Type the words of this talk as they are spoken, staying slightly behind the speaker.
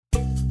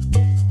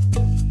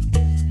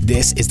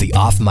This is the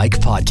Off Mic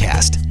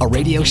Podcast, a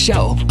radio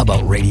show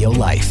about radio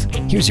life.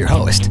 Here's your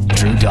host,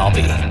 Drew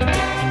Dalby.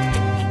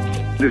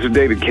 This is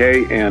David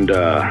Kaye, and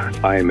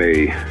I am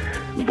a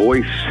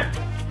voice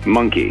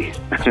monkey,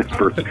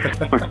 for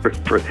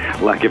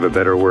lack of a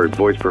better word.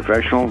 Voice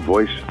professional,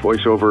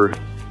 voiceover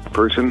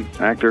person,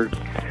 actor.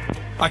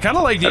 I kind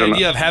of like the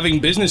idea of having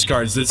business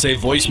cards that say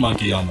voice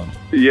monkey on them.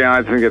 Yeah,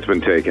 I think it's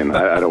been taken.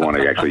 I don't want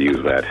to actually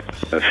use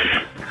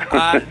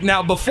that.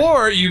 Now,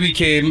 before you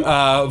became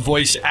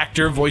voice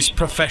actor, voice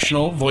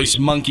professional, voice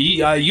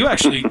monkey, you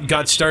actually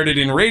got started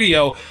in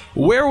radio.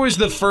 Where was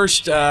the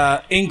first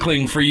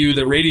inkling for you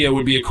that radio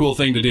would be a cool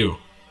thing to do?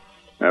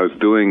 I was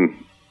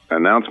doing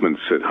announcements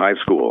at high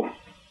school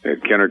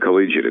at Kenner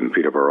Collegiate in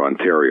Peterborough,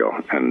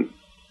 Ontario, and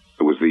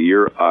it was the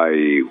year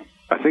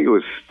I think it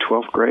was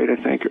 12th grade, I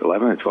think,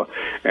 11th or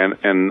 12th.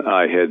 And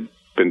I had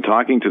been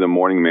talking to the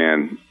morning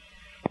man,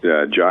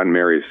 John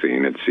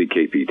Mariacine at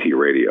CKPT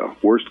Radio.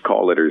 Worst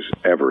call letters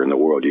ever in the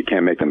world. You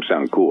can't make them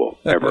sound cool,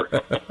 ever.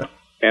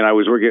 And I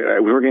was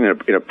working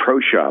in a pro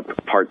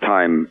shop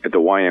part-time at the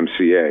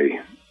YMCA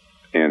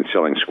and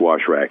selling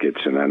squash rackets.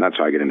 And that's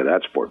how I get into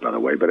that sport, by the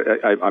way. But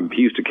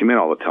he used to come in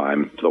all the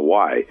time to the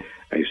Y.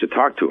 I used to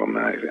talk to him.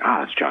 And I said,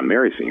 that's John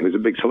Mariacine. He was a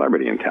big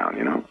celebrity in town,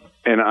 you know.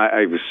 And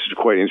I was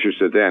quite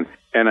interested then.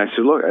 And I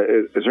said, look,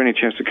 is there any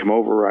chance to come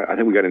over? I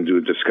think we got into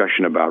a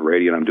discussion about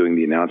radio, and I'm doing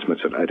the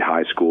announcements at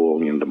high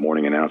school, you know, the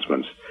morning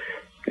announcements.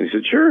 And he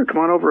said, sure, come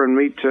on over and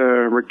meet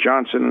Rick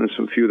Johnson and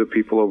some few of the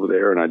people over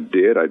there. And I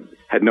did. I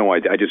had no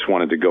idea. I just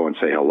wanted to go and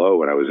say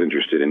hello, and I was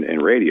interested in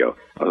radio.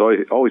 I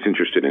was always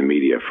interested in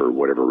media for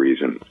whatever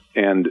reason.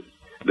 And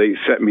they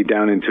set me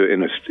down in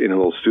a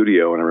little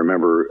studio, and I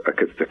remember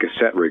the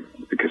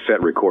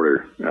cassette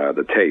recorder,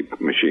 the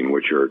tape machine,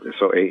 which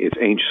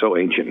it's so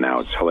ancient now,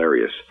 it's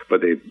hilarious.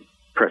 But they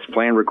press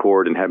play and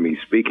record and have me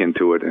speak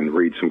into it and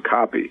read some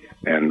copy.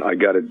 And I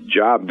got a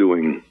job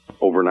doing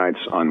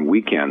overnights on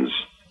weekends,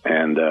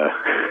 and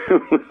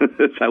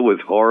that was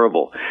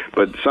horrible.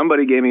 But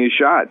somebody gave me a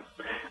shot.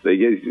 They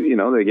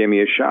gave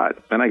me a shot,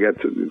 and I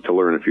got to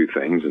learn a few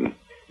things,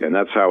 and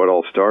that's how it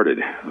all started.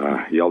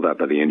 Yelled at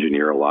by the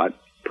engineer a lot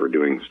for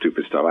doing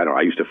stupid stuff.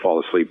 I used to fall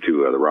asleep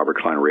to the Robert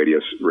Klein radio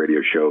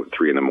show at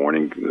 3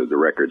 a.m. The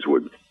records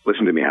would,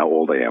 listen to me how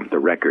old I am. The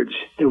records.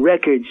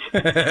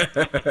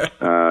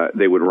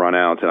 They would run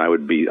out, and I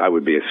would be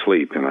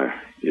asleep, and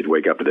you'd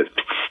wake up to this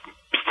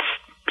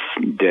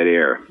dead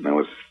air. That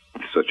was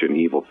such an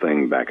evil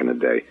thing back in the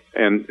day.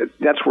 And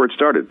that's where it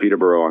started,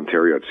 Peterborough,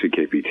 Ontario at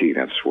CKPT.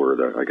 That's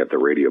where I got the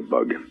radio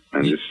bug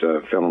and just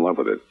fell in love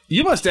with it.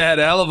 You must have had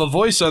a hell of a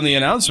voice on the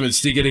announcements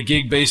to get a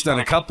gig based on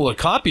a couple of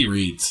copy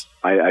reads.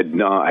 I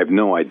have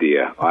no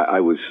idea. I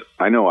was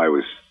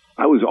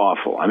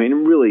awful. I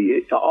mean,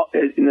 really,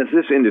 in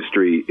this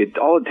industry,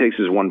 all it takes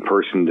is one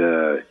person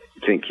to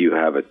think you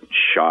have a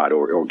shot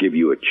or give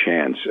you a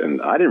chance,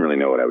 and I didn't really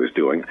know what I was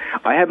doing.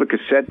 I have a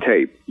cassette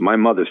tape. My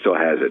mother still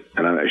has it,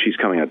 and she's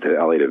coming out to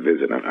LA to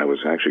visit, and I was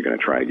actually going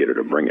to try and get her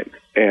to bring it.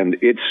 And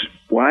it's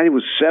when I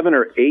was 7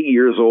 or 8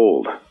 years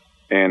old,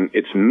 and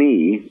it's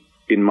me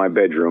in my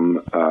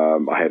bedroom.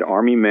 I had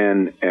Army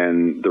men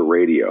and the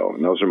radio,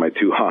 and those are my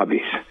two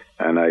hobbies.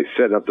 And I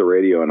set up the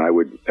radio, and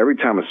every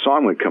time a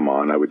song would come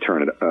on, I would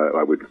turn it,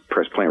 I would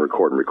press play and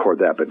record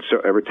that. But so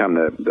every time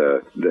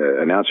the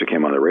announcer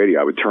came on the radio,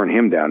 I would turn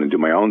him down and do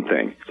my own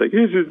thing. It's like,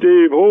 this is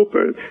Dave Hope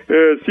at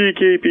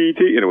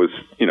CKPT. And it was,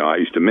 I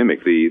used to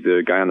mimic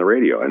the guy on the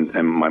radio, and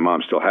my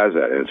mom still has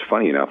that. And it's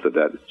funny enough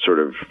that sort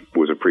of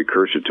was a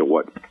precursor to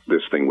what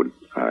this thing would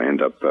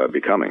end up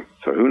becoming.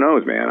 So who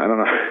knows, man? I don't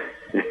know.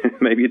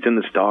 Maybe it's in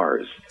the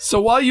stars.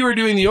 So while you were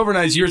doing the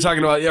overnights, you were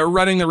talking about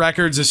running the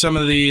records of some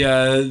of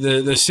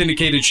the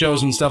syndicated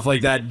shows and stuff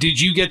like that.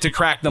 Did you get to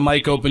crack the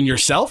mic open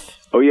yourself?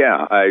 Oh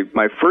yeah, I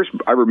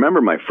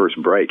remember my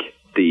first break.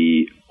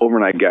 The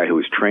overnight guy who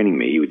was training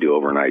me, he would do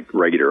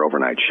regular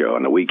overnight show.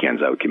 On the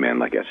weekends, I would come in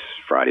like a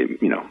Friday,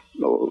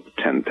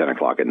 10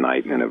 o'clock at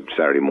night, and a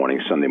Saturday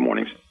morning, Sunday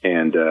mornings.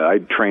 And I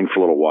trained for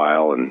a little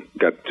while and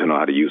got to know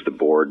how to use the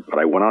board. But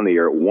I went on the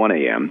air at 1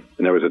 a.m.,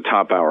 and there was a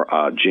top hour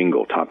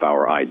jingle, top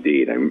hour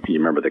ID. And you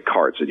remember the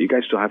carts. Do you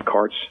guys still have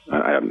carts?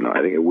 I don't know.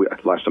 I think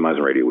last time I was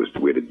on radio,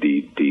 we had a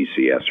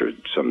DCS or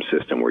some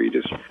system where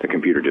the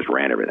computer just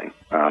ran everything.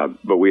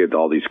 But we had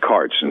all these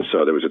carts, and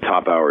so there was a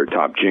top hour,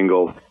 top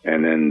jingle,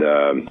 and then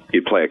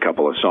you'd play a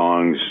couple of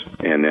songs,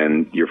 and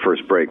then your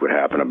first break would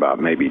happen about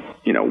maybe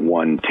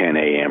 1:10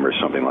 a.m. or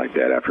something like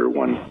that, after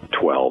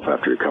 1:12,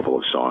 after a couple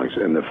of songs.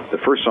 And the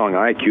first song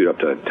I queued up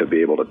to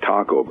be able to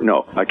talk over,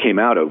 I came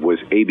out of, was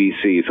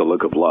ABC's The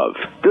Look of Love.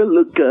 The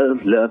Look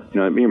of Love.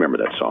 You remember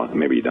that song?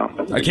 Maybe you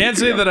don't. I can't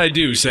say that I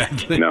do,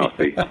 sadly. No,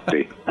 see.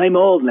 I'm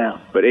old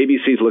now. But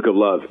ABC's Look of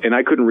Love, and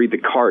I couldn't read the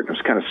cart. I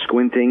was kind of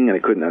squinting, and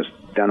I was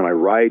down to my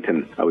right,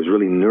 and I was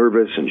really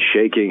nervous and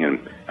shaking,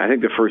 and I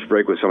think the first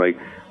break was something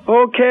like,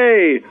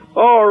 okay,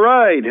 all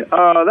right,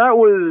 that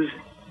was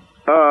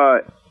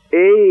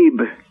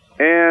Abe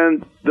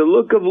and The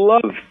Look of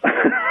Love.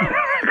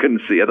 I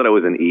couldn't see. I thought it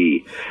was an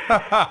E.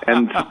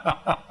 And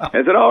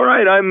I said, all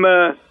right,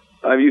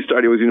 I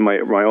was using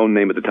my own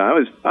name at the time.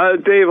 It was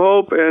Dave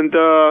Hope, and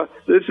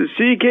this is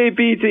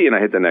CKPT. And I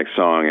hit the next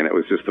song, and it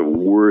was just the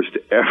worst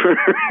ever.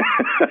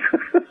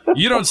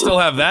 You don't still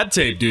have that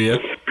tape, do you?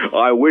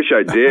 I wish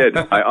I did.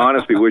 I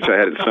honestly wish I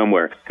had it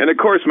somewhere. And of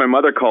course, my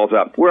mother calls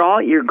up.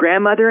 Your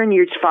grandmother and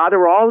your father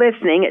were all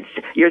listening.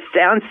 Your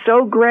sound's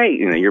so great.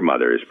 Your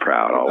mother is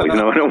proud always.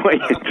 No matter what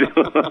you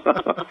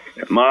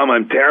do. Mom,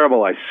 I'm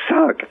terrible. I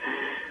suck.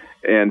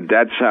 And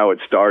that's how it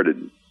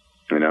started.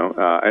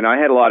 And I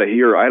had a lot of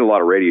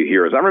radio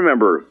heroes. I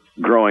remember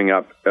growing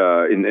up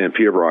in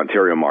Peterborough,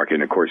 Ontario market,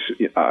 and of course,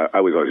 I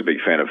was always a big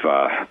fan of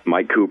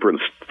Mike Cooper and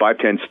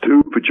 510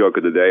 Stupid Joke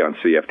of the Day on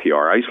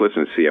CFTR. I used to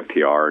listen to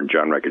CFTR and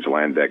John Records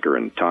Landecker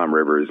and Tom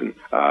Rivers and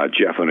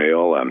Jeff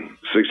O'Neill.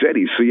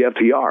 680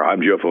 CFTR.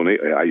 I'm Jeff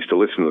O'Neill. I used to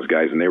listen to those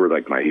guys, and they were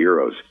like my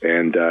heroes.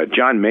 And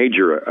John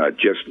Major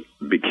just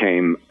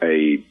became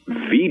a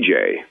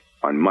VJ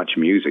on Much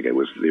Music. It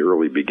was the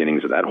early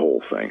beginnings of that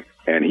whole thing.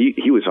 And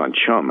he was on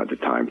Chum at the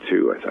time,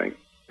 too, I think.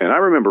 And I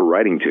remember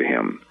writing to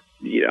him.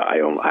 Yeah,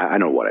 I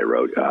know what I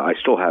wrote. I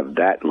still have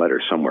that letter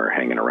somewhere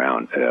hanging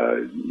around.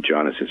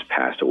 John has since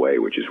passed away,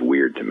 which is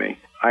weird to me.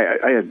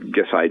 I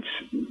guess I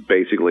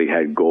basically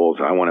had goals.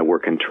 I want to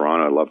work in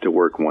Toronto. I'd love to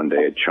work one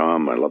day at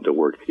Chum. I'd love to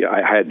work. Yeah,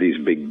 I had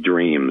these big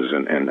dreams,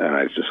 and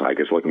I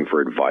was looking for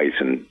advice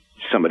and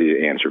somebody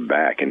to answer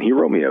back. And he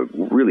wrote me a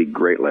really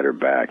great letter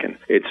back. And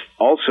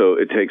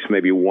it takes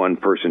maybe one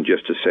person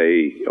just to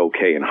say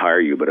okay and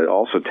hire you, but it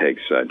also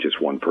takes just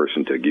one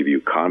person to give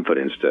you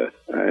confidence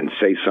and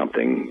say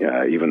something,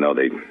 even though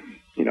they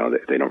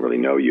don't really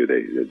know you.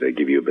 They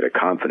give you a bit of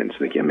confidence.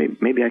 They think, yeah,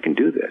 maybe I can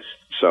do this.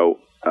 So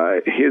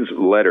his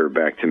letter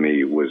back to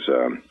me was,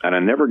 and I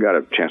never got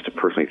a chance to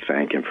personally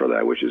thank him for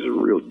that, which is a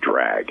real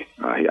drag.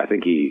 I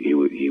think he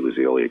was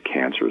ill with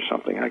cancer or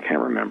something. I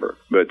can't remember,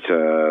 but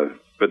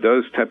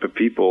those type of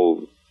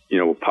people,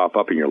 will pop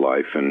up in your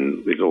life,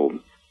 and these little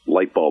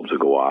light bulbs will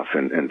go off,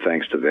 and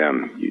thanks to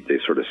them, they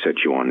sort of set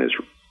you on this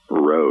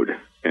road.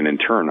 And in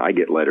turn, I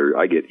get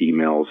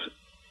emails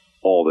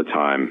all the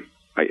time,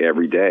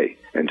 every day,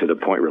 and to the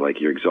point where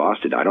you're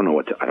exhausted. I don't know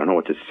what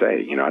to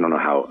say. I don't know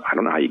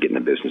how you get in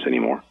the business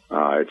anymore.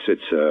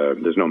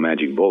 There's no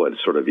magic bullet.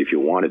 It's sort of, if you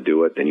want to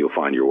do it, then you'll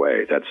find your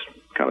way. That's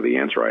kind of the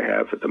answer I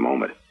have at the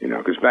moment.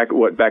 Because back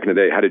in the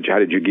day, how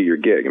did you get your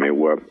gig? I mean,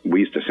 we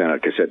used to send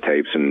out cassette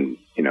tapes and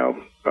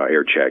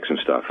air checks and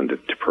stuff, and to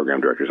program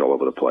directors all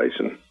over the place,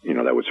 and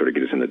that would sort of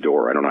get us in the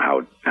door. I don't know how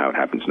it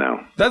happens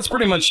now. That's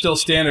pretty much still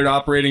standard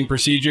operating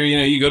procedure.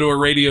 You go to a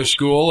radio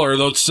school, or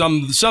though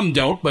some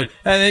don't, and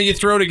then you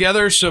throw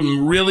together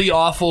some really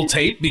awful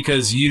tape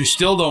because you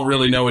still don't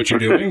really know what you're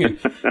doing, and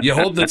you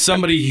hope that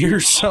somebody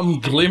hears some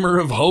glimmer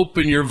of hope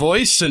in your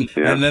voice, and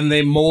then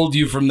they mold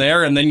you from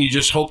there, and then you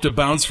just hope to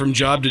bounce from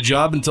job to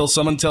job until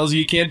someone tells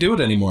you can't do it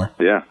anymore.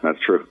 Yeah, that's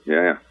true.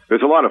 Yeah.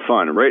 It's a lot of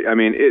fun, right? I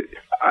mean,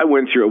 I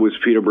went through, it was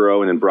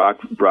Peterborough and then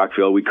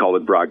Brockville. We called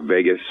it Brock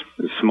Vegas.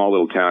 A small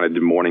little town. I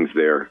did mornings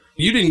there.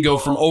 You didn't go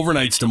from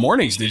overnights to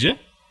mornings, did you?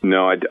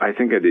 No, I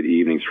think I did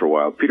evenings for a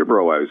while.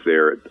 Peterborough, I was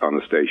there on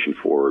the station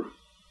for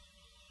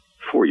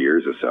 4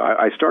 years or so.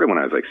 I started when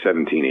I was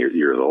 17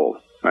 years old.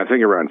 I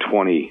think around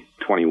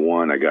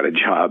 21, I got a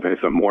job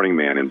as a morning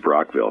man in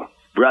Brockville.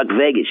 Brock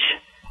Vegas.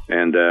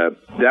 And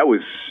that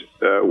was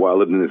while I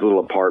lived in this little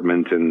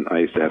apartment, and I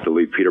used to have to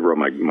leave Peterborough.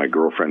 My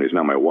girlfriend, who's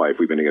now my wife,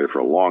 we've been together for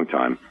a long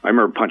time. I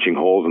remember punching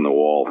holes in the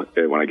wall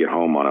when I get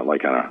home on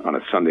a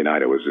Sunday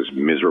night. It was just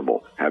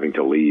miserable having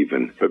to leave.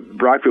 But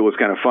Brockville was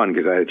kind of fun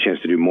because I had a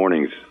chance to do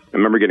mornings. I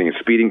remember getting a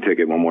speeding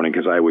ticket one morning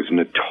because I was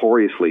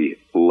notoriously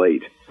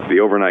late. The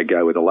overnight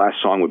guy with the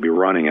last song would be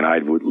running, and I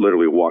would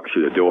literally walk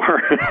through the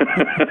door.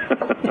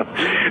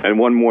 And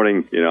one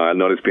morning, I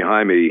noticed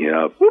behind me,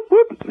 whoop,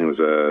 whoop, it was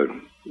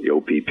the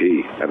OPP.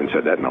 I haven't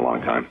said that in a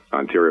long time.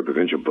 Ontario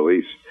Provincial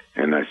Police.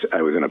 And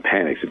I was in a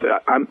panic. I said,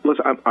 I'm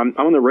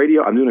on the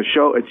radio. I'm doing a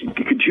show.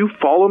 Could you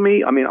follow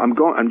me? I mean, I'm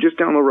just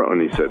down the road.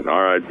 And he said,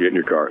 all right, get in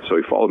your car. So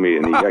he followed me,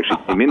 and he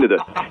actually came into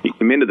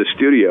the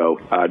studio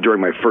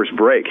during my first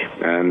break.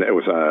 And it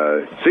was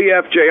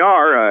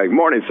CFJR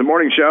morning. It's a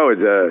morning show.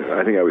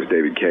 I think I was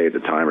David Kaye at the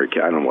time, or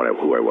I don't know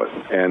who I was.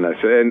 And I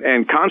said,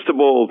 and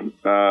Constable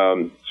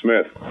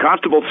Smith.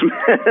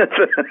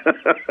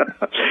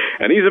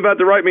 And he's about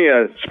to write me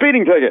a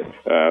speeding ticket.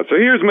 So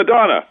here's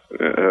Madonna.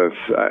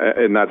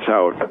 And that's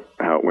how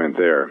it went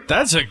there.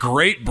 That's a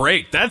great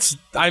break. It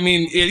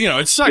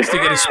sucks to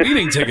get a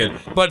speeding ticket,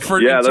 but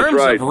in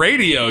terms of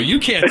radio, you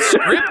can't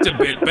script a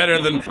bit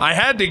better than I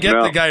had to get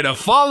the guy to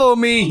follow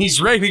me. He's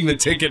writing the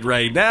ticket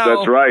right now.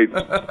 That's right.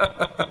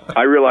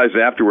 I realized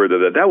afterward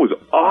that was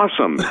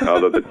awesome.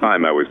 Although at the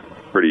time I was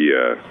pretty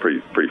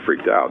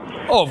freaked out.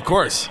 Oh, of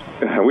course.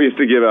 We used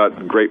to give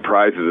out great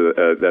prizes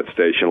at that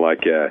station,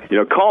 like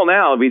call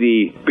now, be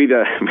the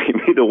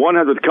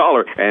 100th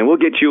caller, and we'll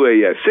get you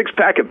a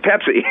 6-pack of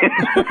Pepsi.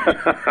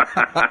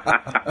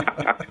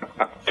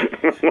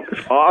 It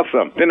was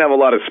awesome. Didn't have a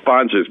lot of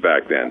sponsors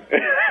back then.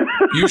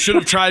 You should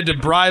have tried to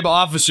bribe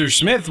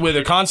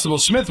Constable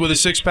Smith with a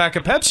 6-pack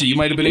of Pepsi. You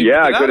might have been able to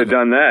Yeah, get I could have out of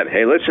done that.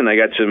 Hey, listen, I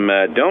got some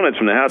donuts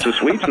from the House of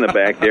Sweets in the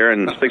back there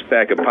and a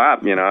 6-pack of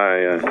pop.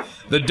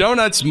 The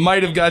donuts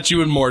might have got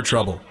you in more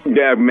trouble.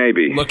 Yeah,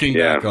 maybe. Looking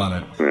back on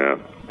it. Yeah.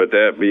 But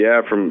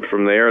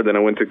from there, then I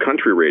went to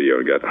country radio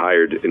and got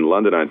hired in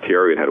London,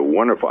 Ontario.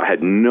 I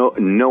had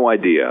no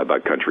idea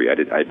about country. I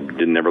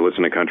didn't ever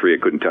listen to country.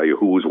 I couldn't tell you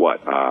who was what.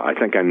 I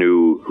think I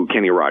knew who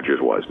Kenny Rogers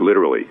was,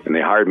 literally. And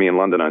they hired me in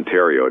London,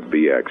 Ontario at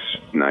BX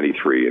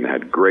 93 and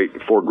had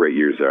 4 great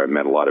years there. I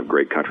met a lot of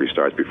great country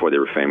stars before they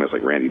were famous,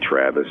 like Randy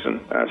Travis and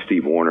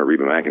Steve Warner,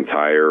 Reba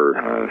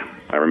McEntire.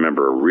 I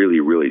remember a really,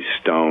 really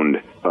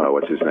stoned,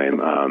 what's his name,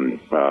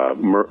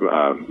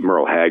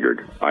 Merle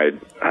Haggard. I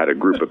had a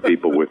group of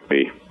people with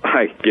me.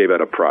 I gave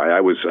out a prize. I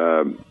was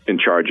in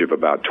charge of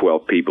about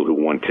 12 people who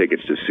won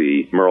tickets to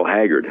see Merle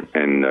Haggard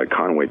and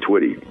Conway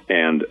Twitty,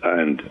 and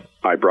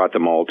I brought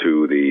them all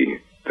to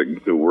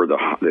where the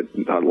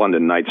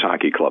London Knights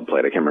Hockey Club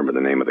played. I can't remember the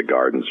name of the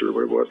gardens or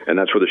what it was. And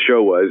that's where the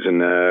show was. And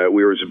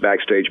we were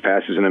backstage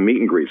passes in a meet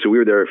and greet. So we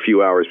were there a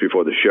few hours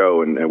before the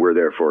show, and we were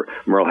there for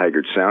Merle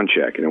Haggard's sound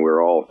check. And we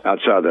were all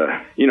outside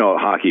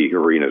hockey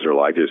arenas are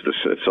like.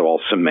 It's all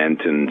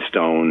cement and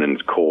stone and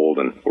it's cold.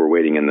 And we're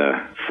waiting in the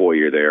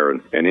foyer there.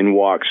 And in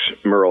walks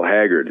Merle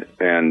Haggard.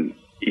 And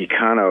he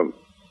kind of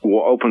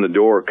opened the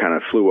door, kind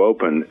of flew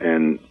open,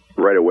 and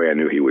right away I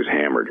knew he was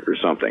hammered or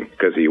something,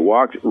 because he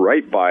walked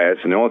right by us,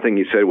 and the only thing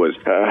he said was,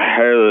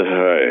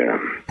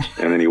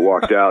 and then he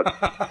walked out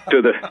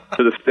to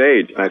the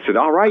stage. And I said,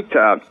 all right,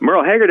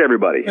 Merle Haggard,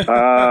 everybody.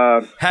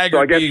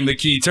 Haggard being the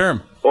key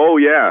term. Oh,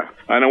 yeah.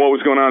 I know what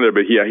was going on there,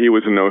 but yeah, he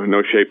was in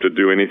no shape to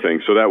do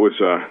anything. So that was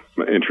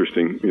an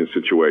interesting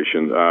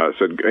situation.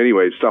 So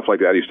anyway, stuff like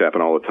that used to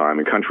happen all the time.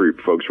 And country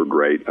folks were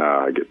great.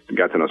 I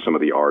got to know some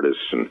of the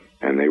artists,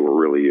 and they were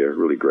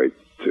really great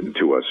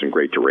to us and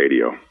great to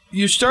radio.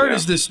 You start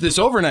as this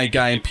overnight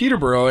guy in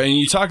Peterborough, and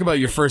you talk about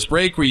your first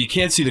break where you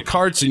can't see the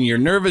carts and you're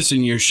nervous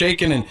and you're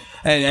shaking,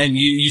 and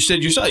you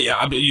said yourself,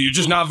 you're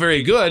just not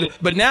very good.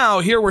 But now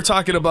here we're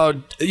talking about,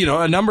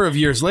 a number of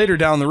years later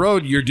down the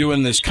road, you're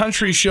doing this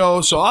country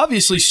show. So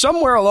obviously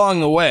somewhere along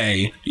the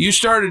way, you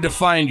started to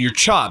find your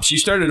chops. You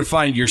started to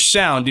find your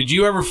sound. Did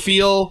you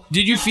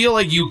feel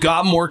like you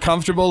got more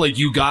comfortable, like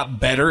you got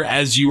better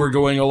as you were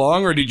going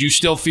along, or did you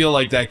still feel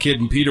like that kid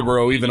in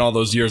Peterborough even all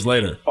those years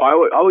later?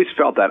 I always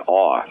felt that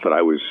awe that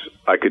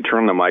I could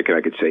turn the mic and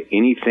I could say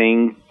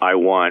anything I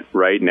want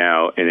right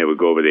now and it would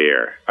go over the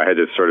air. I had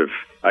this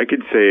I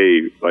could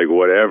say like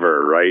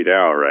whatever right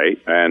now,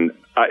 right? And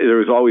there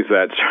was always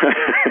that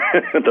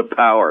the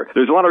power.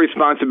 There's a lot of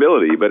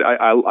responsibility, but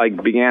I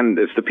began.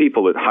 It's the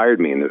people that hired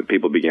me, and the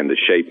people began to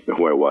shape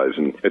who I was.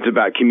 And it's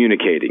about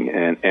communicating.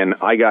 And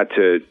I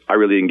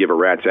really didn't give a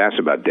rat's ass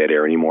about dead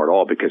air anymore at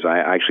all, because I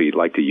actually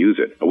like to use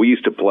it. We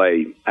used to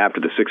play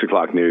after the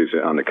 6:00 news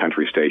on the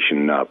country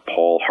station.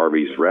 Paul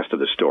Harvey's Rest of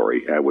the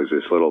Story was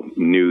this little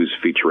news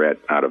featurette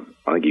out of,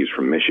 I think he was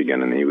from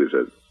Michigan, and he was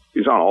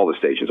on all the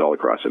stations all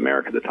across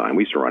America at the time.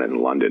 We used to run it in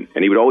London.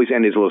 And he would always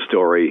end his little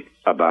story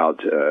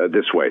about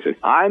this way. He said,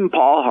 I'm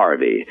Paul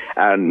Harvey,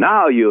 and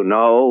now you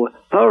know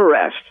the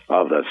rest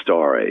of the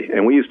story.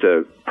 And we used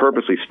to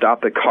purposely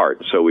stop the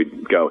cart. So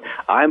we'd go,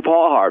 I'm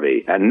Paul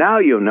Harvey, and now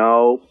you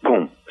know,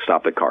 boom,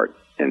 stop the cart,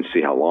 and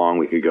see how long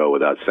we could go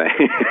without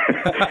saying.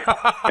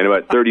 And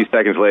about 30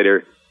 seconds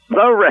later,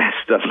 the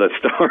rest of the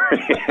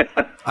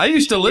story. I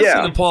used to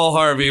listen to Paul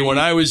Harvey when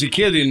I was a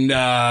kid in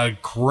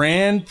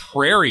Grand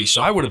Prairie,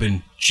 so I would have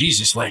been,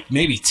 like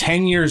maybe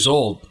 10 years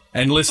old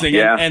and listening.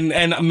 Yeah. And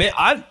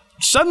I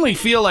suddenly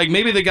feel like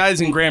maybe the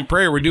guys in Grand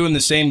Prairie were doing the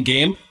same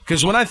game,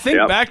 because when I think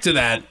back to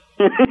that,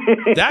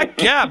 that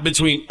gap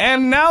between,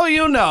 and now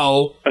you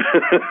know...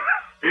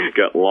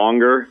 got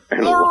longer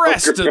and the longer.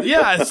 Rest of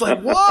it's like,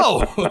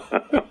 whoa.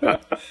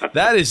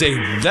 that is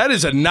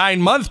a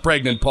 9-month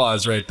pregnant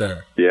pause right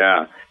there.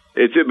 Yeah.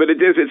 It's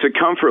a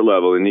comfort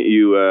level, and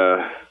you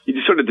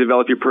just sort of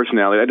develop your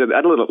personality. I did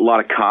a lot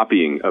of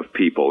copying of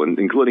people, and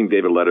including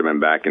David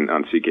Letterman back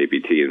on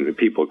CKPT, and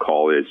people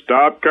call it,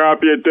 stop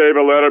copying David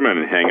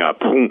Letterman, and hang up.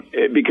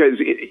 Because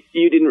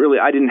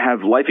I didn't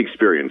have life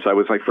experience. I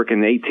was like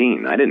freaking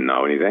 18. I didn't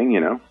know anything,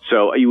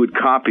 So you would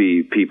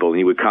copy people, and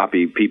you would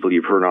copy people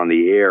you've heard on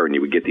the air, and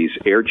you would get these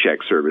air check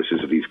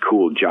services of these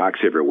cool jocks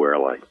everywhere.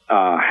 Like,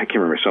 I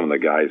can't remember some of the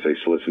guys I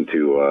used to listen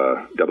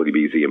to,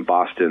 WBZ in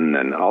Boston,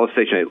 and all the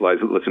stations I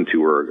listened to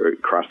were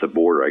across the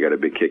border. I got a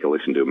big kick of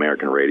listening to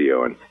American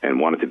radio and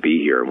wanted to be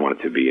here and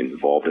wanted to be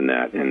involved in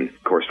that. And,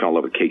 of course, fell in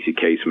love with Casey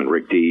Kasem and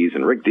Rick Dees.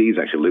 And Rick Dees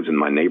actually lives in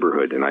my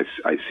neighborhood, and I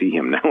see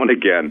him now and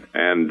again.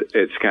 And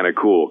it's kind of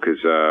cool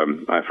because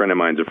a friend of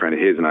mine's a friend of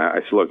his, and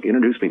I said, look,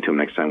 introduce me to him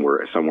next time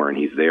we're somewhere and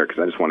he's there,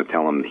 because I just want to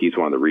tell him he's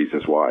one of the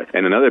reasons why.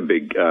 And another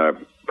big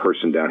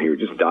person down here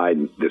just died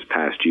this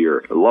past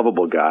year. A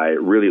lovable guy,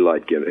 really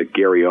liked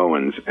Gary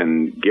Owens.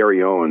 And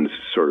Gary Owens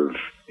sort of...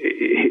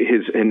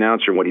 his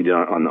announcer, what he did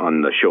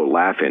on the show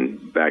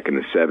Laugh-In back in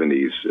the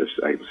 70s,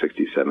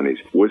 60s, 70s,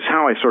 was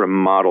how I sort of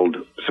modeled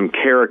some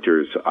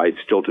characters I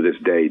still to this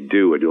day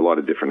do. I do a lot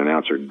of different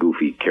announcer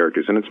goofy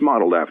characters, and it's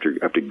modeled after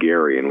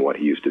Gary and what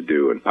he used to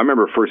do. And I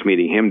remember first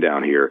meeting him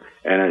down here,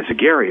 and I said,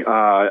 Gary,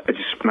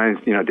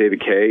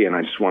 David Kaye, and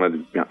I just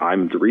wanted,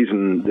 the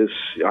reason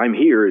I'm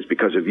here is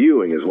because of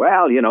you. And he goes,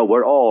 well,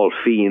 we're all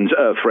fiends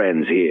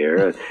friends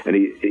here. And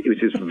he was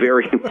just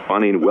very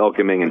funny and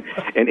welcoming.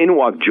 And in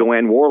walked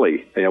Joanne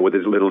Worley, with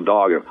his little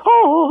dog. And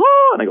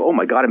I go, oh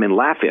my God, I'm in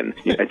Laugh-In.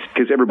 It's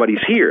because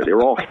everybody's here. They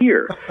were all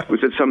here. It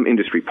was at some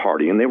industry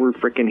party, and they were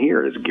freaking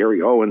here. There's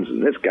Gary Owens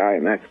and this guy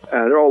and that.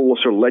 They're all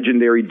sort of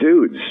legendary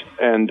dudes.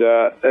 And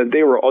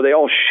they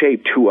all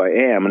shaped who I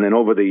am. And then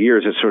over the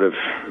years, it sort of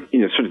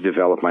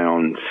developed my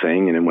own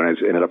thing. And then when I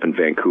ended up in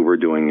Vancouver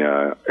doing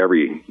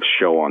every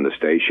show on the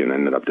station, I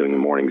ended up doing the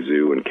morning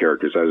zoo and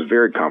characters. I was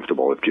very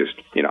comfortable with just,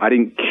 I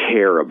didn't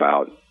care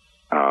about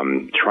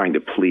trying to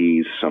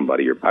please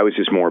somebody. I was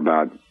just more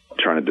about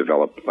trying to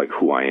develop like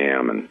who I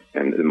am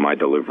and my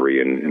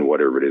delivery and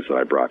whatever it is that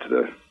I brought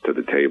to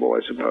the table,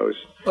 I suppose.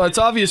 Well, it's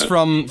obvious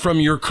from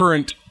your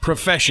current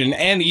profession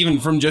and even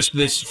from just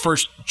this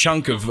first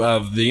chunk of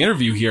the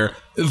interview here,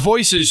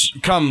 voices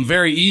come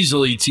very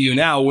easily to you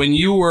now. When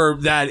you were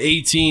that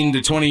 18 to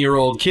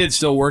 20-year-old kid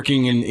still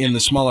working in the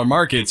smaller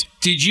markets,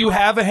 did you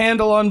have a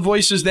handle on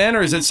voices then,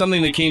 or is it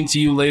something that came to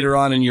you later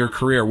on in your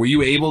career? Were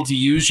you able to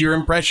use your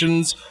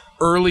impressions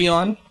early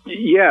on?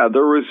 Yeah,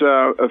 there was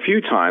a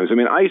few times. I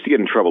mean, I used to get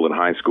in trouble in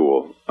high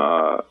school,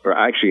 or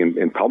actually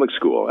in public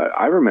school.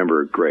 I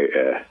remember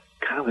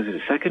was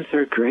it second,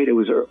 third grade? It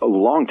was a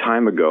long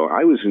time ago.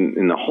 I was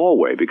in the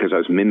hallway because I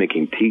was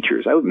mimicking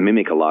teachers. I would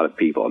mimic a lot of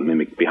people. I'd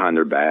mimic behind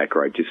their back,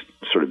 or I'd just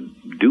sort of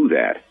do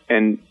that.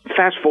 And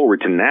fast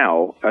forward to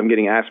now, I'm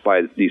getting asked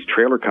by these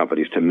trailer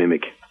companies to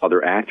mimic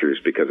other actors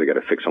because I got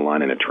to fix a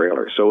line in a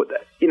trailer. So,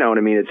 you know what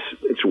I mean?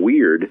 It's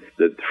weird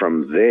that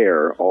from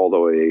there all the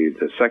way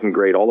to second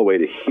grade, all the way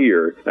to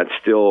here, the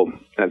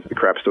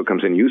crap still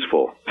comes in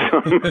useful. But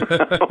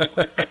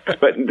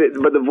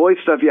the voice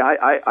stuff, yeah,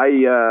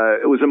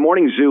 it was a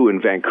morning zoo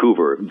in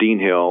Vancouver. Dean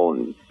Hill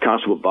and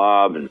Constable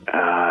Bob and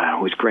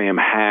it was Graham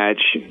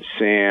Hatch and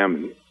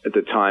Sam at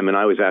the time, and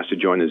I was asked to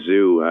join the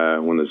zoo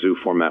when the zoo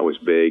format was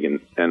big, and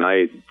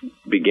I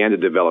began to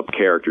develop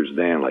characters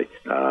then. Like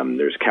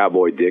there's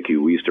Cowboy Dick,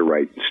 who used to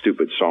write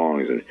stupid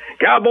songs, and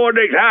Cowboy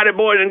Dick's howdy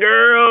boys and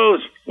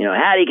girls.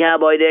 Howdy,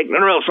 Cowboy Dick.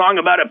 A real song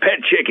about a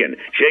pet chicken.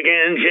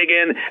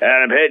 Chicken,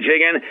 and a pet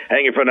chicken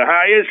hanging from the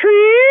highest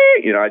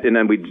tree. And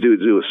then we'd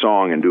do a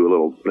song and do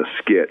a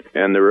skit.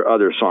 And there were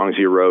other songs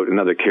he wrote and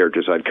other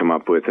characters I'd come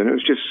up with, and it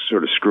was just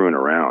sort of screwing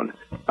around.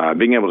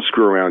 Being able to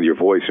screw around with your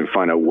voice and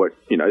find out what,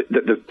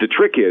 the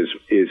trick is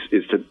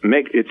to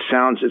make it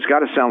it's got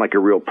to sound like a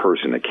real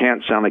person. It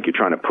can't sound like you're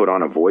trying to put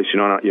on a voice,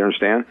 you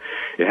understand?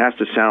 It has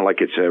to sound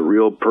like it's a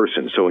real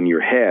person. So in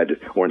your head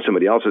or in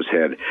somebody else's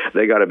head,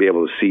 they got to be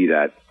able to see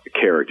that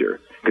character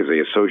because they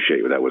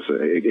associate with that.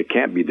 It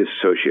can't be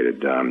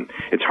disassociated.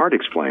 It's hard to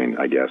explain,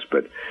 I guess,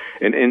 but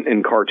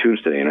in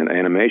cartoons today, in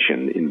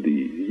animation,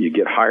 you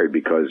get hired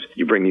because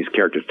you bring these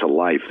characters to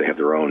life. They have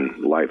their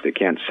own life. They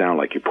can't sound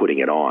like you're putting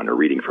it on or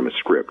reading from a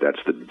script.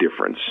 That's the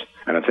difference.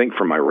 And I think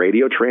from my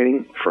radio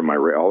training, from my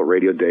all the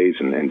radio days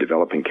and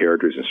developing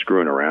characters and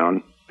screwing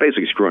around,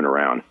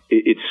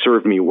 it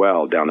served me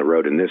well down the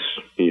road in this,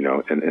 in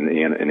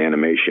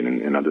animation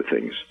and other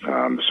things.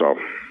 So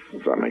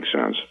if that makes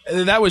sense.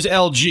 That was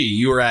LG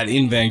you were at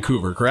in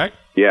Vancouver, correct?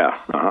 Yeah.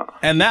 Uh-huh.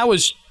 And that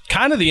was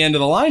kind of the end of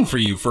the line for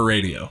you for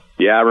radio.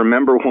 Yeah, I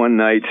remember one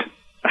night,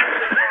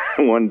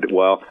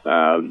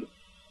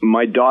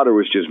 my daughter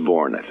was just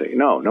born, I think.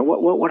 No,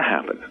 what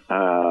happened?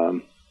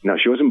 No,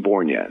 she wasn't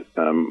born yet.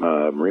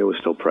 Maria was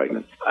still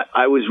pregnant.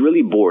 I was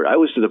really bored. I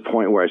was to the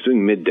point where I was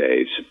doing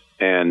middays,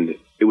 and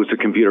it was a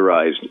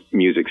computerized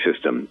music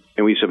system.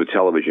 And we used to have a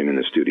television in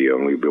the studio,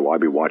 and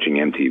I'd be watching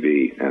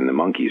MTV, and the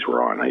Monkees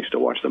were on. I used to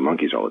watch the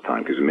Monkees all the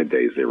time because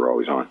middays they were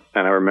always on.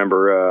 And I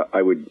remember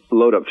I would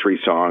load up 3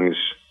 songs,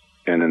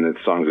 and then the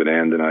songs would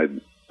end, and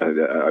I'd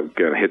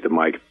hit the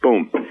mic,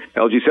 boom,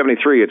 LG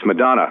 73, it's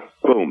Madonna,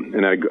 boom,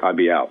 and I'd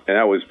be out. And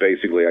that was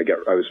basically, I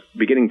was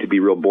beginning to be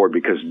real bored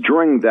because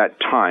during that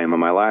time, in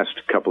my last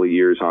couple of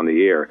years on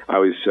the air, I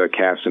was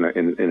cast in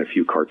a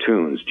few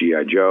cartoons,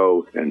 G.I.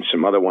 Joe, and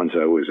some other ones.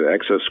 I was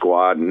Exo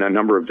Squad, and a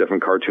number of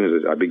different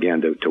cartoons that I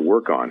began to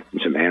work on,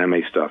 and some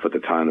anime stuff at the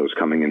time that was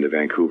coming into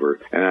Vancouver.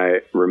 And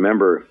I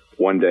remember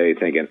one day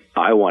thinking,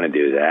 I want to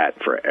do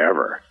that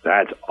forever.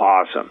 That's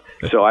awesome.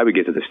 So I would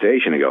get to the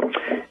station and go,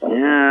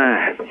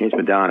 here's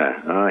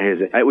Madonna.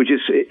 I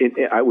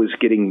was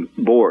getting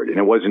bored, and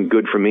it wasn't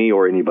good for me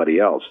or anybody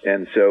else.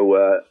 And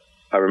so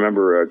I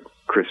remember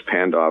Chris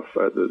Pandoff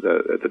at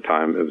the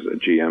time, it was a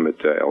GM at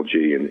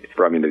LG, and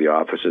brought me into the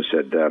office and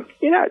said,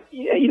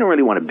 you don't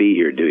really want to be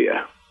here, do you?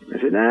 I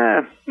said,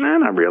 nah,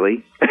 not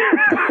really.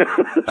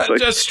 So,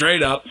 just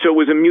straight up. So it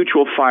was a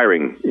mutual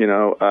firing,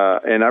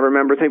 and I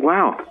remember thinking,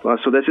 wow, well,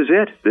 so this is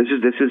it. This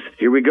is,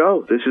 here we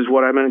go. This is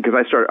what I'm in.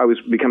 Because I was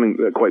becoming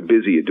quite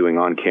busy at doing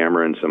on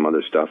camera and some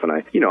other stuff. And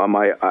I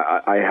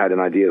had an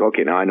idea,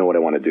 okay, now I know what I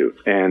want to do.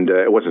 And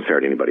it wasn't fair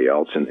to anybody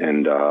else.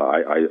 And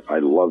I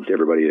loved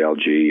everybody at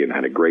LG and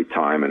had a great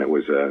time. And it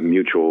was a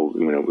mutual,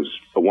 it was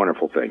a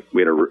wonderful thing.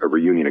 We had a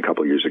reunion a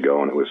couple of years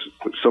ago, and it was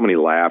so many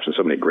laughs and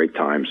so many great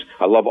times.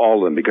 I love all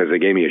of them because they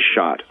gave me a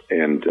shot,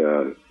 and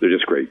they're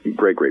just great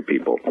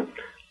people.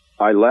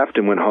 I left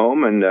and went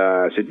home, and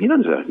I said,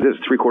 there's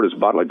a 3/4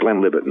 bottle of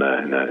Glenlivet in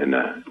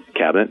the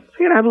cabinet.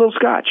 I'm gonna have a little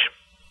scotch.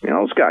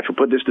 We'll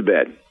put this to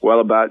bed. Well,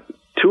 about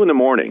 2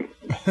 a.m.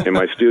 in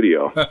my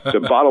studio,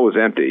 the bottle was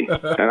empty,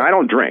 and I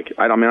don't drink.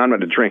 I'm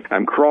not a drink. I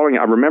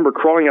remember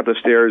crawling up the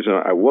stairs, and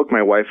I woke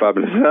my wife up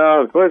and said,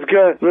 "Oh, what's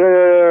good?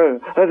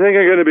 I think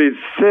I'm gonna be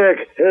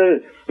sick."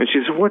 And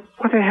she said, what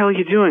the hell are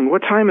you doing?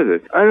 What time is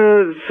it? I don't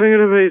know, I'm going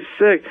to be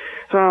sick.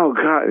 Oh,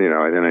 God.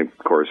 And then, of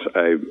course,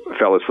 I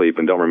fell asleep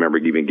and don't remember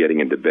even getting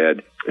into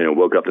bed.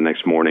 Woke up the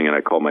next morning, and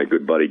I called my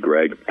good buddy,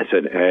 Greg. I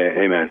said,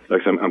 hey man,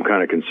 look, I'm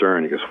kind of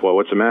concerned. He goes, well,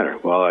 what's the matter?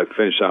 Well, I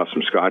finished off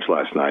some scotch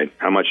last night.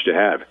 How much did you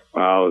have?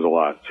 Well, it was a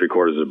lot,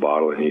 3/4 of a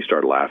bottle. And he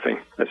started laughing.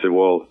 I said,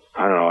 well,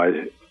 I don't know.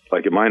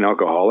 Am I an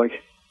alcoholic?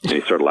 And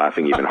he started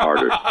laughing even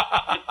harder.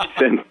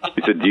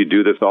 He said, do you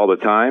do this all the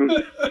time?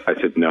 I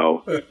said,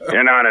 no.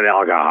 You're not an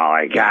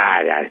alcoholic.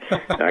 God,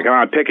 come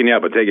on, I'm picking you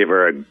up. I'll take you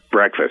for a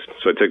breakfast.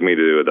 So it took me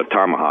to the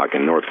Tomahawk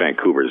in North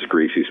Vancouver, this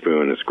Greasy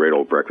Spoon, this great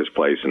old breakfast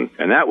place.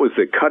 And that was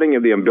the cutting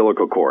of the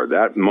umbilical cord.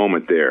 That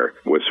moment there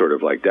was sort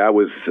of like, that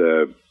was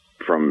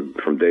from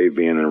Dave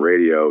being in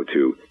radio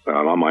to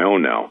on my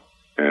own now.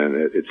 And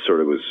it sort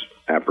of was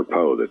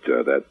apropos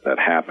that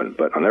happened,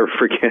 but I'll never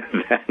forget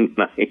that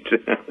night.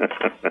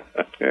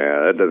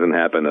 Yeah, that doesn't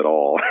happen at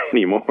all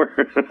anymore.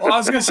 Well, I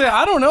was gonna say,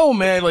 I don't know,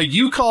 man. Like,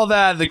 you call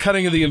that the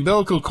cutting of the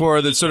umbilical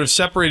cord that sort of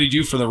separated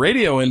you from the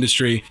radio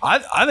industry.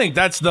 I think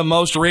that's the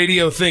most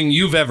radio thing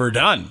you've ever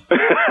done.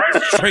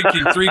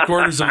 Drinking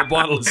 3/4 of a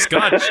bottle of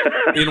scotch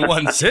in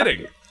one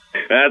sitting.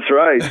 That's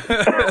right.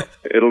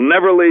 It'll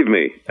never leave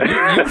me.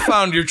 You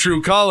found your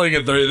true calling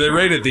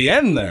right at the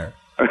end there.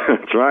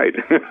 That's right.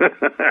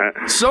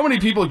 So many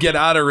people get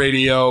out of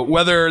radio,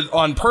 whether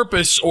on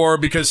purpose or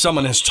because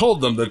someone has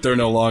told them that they're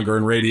no longer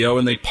in radio,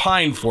 and they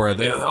pine for it.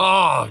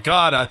 Oh,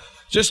 God, I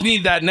just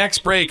need that next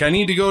break. I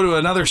need to go to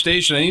another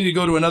station. I need to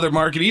go to another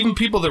market. Even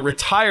people that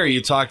retire,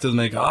 you talk to them,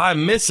 they go, I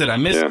miss it. I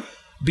miss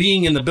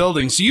being in the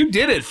building. So you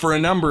did it for a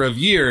number of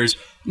years.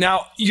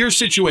 Now, your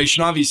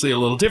situation obviously a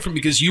little different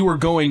because you were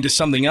going to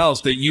something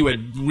else that you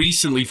had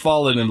recently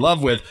fallen in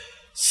love with.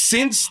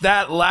 Since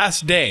that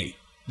last day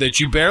that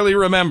you barely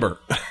remember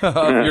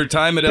of your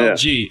time at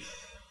LG,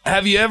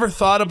 have you ever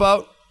thought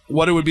about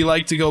what it would be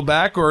like to go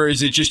back, or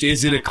is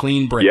it a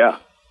clean break? Yeah.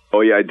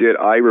 Oh, yeah, I did.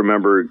 I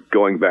remember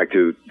going back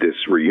to this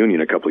reunion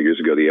a couple of years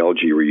ago, the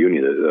LG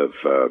reunion of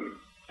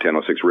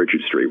 1006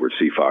 Richard Street, where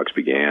CFOX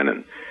began,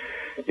 and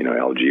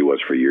LG was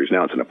for years.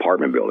 Now it's an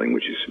apartment building,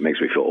 which makes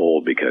me feel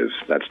old because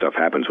that stuff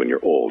happens when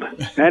you're old.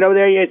 I know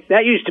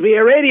that used to be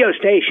a radio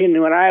station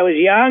when I was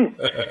young.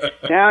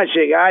 Now it's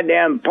a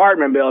goddamn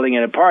apartment building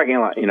in a parking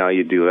lot.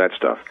 You do that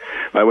stuff.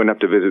 I went up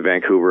to visit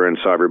Vancouver and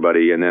saw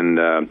everybody, and then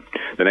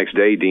the next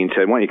day, Dean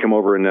said, "Why don't you come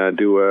over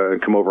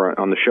and come over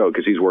on the show?"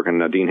 Because he's working.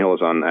 Dean Hill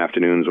is on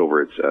afternoons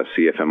over at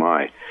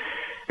CFMI.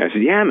 And I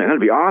said, yeah, man,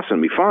 that'd be awesome.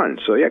 It'd be fun.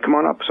 So, yeah, come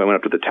on up. So I went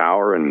up to the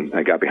tower, and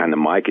I got behind the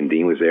mic, and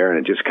Dean was there, and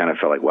it just kind of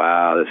felt like,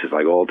 wow, this is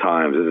like old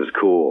times. This is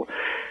cool.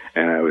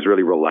 And I was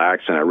really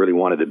relaxed, and I really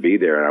wanted to be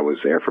there. And I was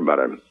there for about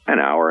an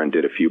hour and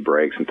did a few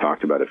breaks and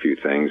talked about a few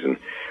things.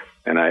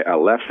 And I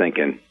left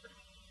thinking,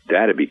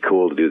 that'd be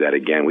cool to do that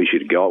again. We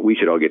should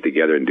all get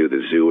together and do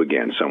the zoo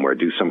again somewhere,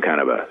 do some kind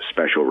of a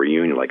special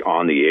reunion, like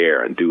on the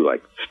air, and do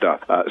like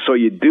stuff. So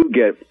you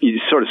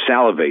sort of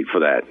salivate for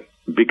that.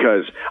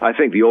 Because I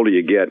think the older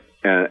you get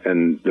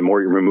and the more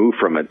you remove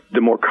from it,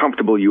 the more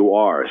comfortable you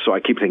are. So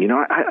I keep thinking,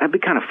 it'd be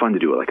kind of fun to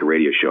do it like a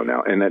radio show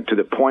now. And that, to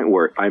the point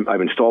where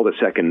I've installed a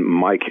second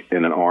mic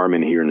and an arm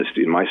in here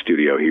in my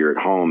studio here at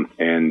home.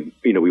 And,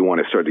 we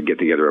want to start to get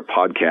together a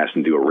podcast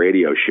and do a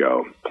radio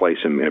show,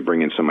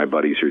 bring in some of my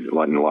buddies who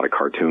are in a lot of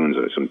cartoons,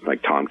 some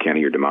like Tom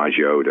Kenny or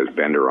DiMaggio, who does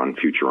Bender on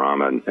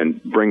Futurama,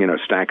 and bring in a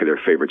stack of their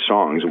favorite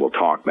songs, and we'll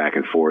talk back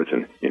and forth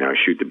and,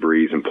 shoot the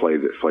breeze and play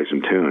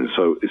some tunes.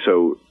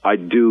 So I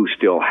do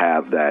still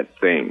have that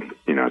thing.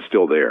 It's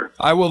still there.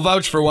 I will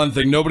vouch for one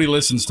thing. Nobody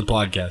listens to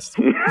podcasts.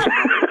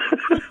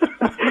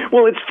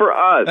 Well, it's for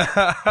us.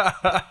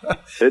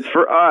 It's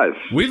for us.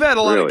 We've had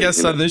a lot of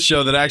guests on this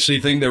show that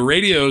actually think that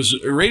radio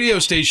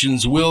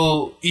stations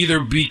will either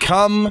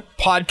become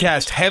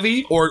podcast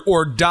heavy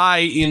or die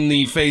in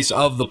the face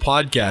of the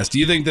podcast. Do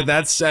you think that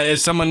that's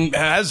as someone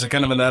has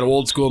kind of that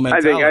old school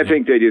mentality? I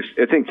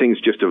think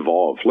things just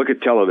evolve. Look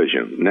at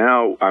television.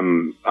 Now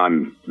I'm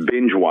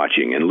binge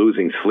watching and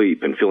losing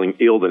sleep and feeling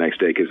ill the next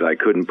day because I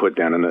couldn't put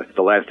down in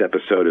the last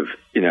episode of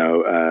I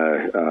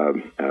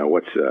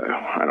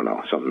don't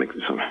know,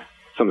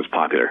 something's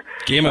popular.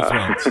 Game of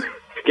Thrones.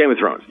 Game of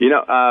Thrones.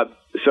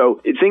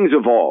 So things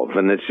evolve,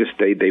 and it's just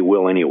they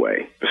will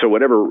anyway. So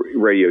whatever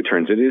radio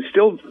turns into, it's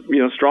still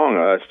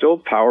strong, still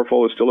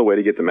powerful. It's still a way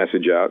to get the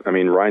message out. I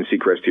mean, Ryan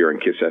Seacrest here on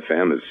Kiss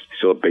FM is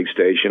still a big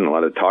station. A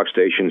lot of talk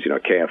stations,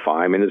 KFI.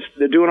 I mean,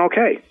 they're doing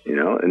okay,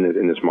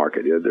 in this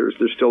market. Yeah, there's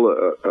still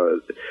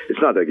it's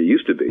not like it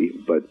used to be,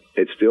 but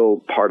it's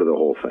still part of the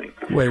whole thing.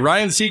 Wait,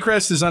 Ryan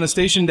Seacrest is on a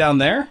station down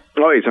there?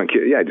 Oh, he's on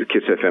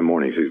Kiss FM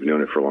mornings. He's been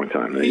doing it for a long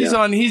time.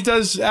 He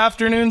does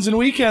afternoons and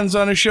weekends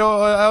on a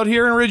show out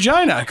here in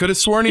Regina. I could have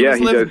sworn he was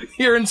living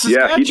here in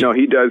Saskatchewan.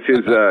 Yeah,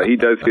 he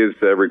does his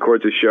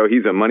records his show.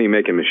 He's a money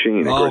making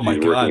machine. Of course,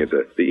 he's working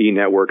at the E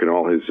Network and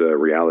all his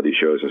reality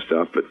shows and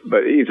stuff.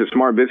 But he's a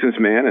smart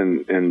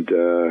businessman, and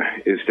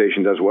his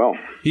station does well.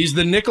 He's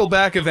the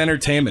Nickelback of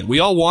entertainment. We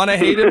all want to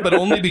hate him, but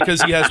only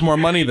because he has more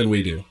money than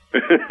we do.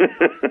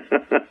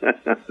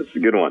 That's a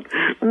good one.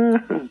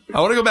 I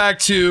want to go back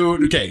to,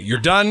 you're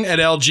done at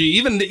LG.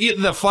 Even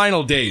the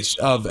final days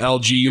of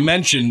LG, you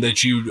mentioned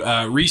that you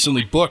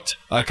recently booked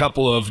a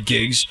couple of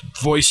gigs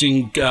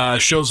voicing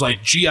shows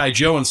like G.I.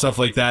 Joe and stuff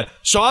like that.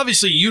 So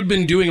obviously you'd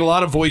been doing a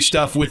lot of voice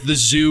stuff with the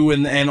zoo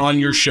and on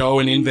your show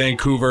and in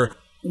Vancouver.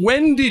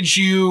 When did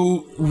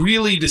you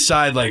really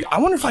decide, I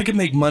wonder if I could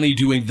make money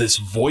doing this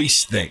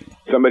voice thing?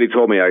 Somebody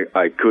told me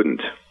I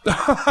couldn't.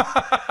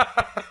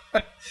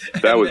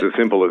 That was as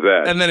simple as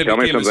that. And then it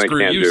became a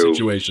screw you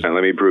situation. And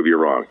let me prove you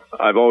wrong.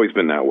 I've always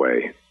been that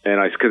way.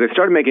 And because I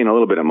started making a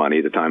little bit of money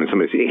at the time, and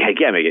somebody said, "Hey, you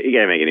can't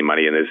make any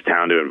money in this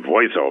town doing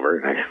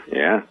voiceover."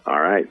 Yeah, all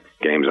right,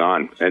 game's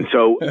on. And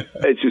so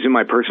it's just in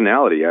my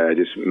personality. I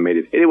just made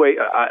it anyway.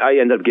 I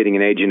ended up getting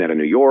an agent out of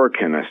New York,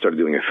 and I started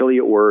doing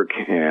affiliate work.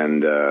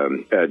 And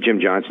Jim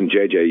Johnson,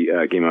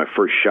 JJ, gave me my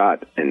first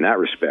shot in that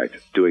respect,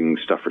 doing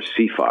stuff for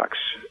CFox.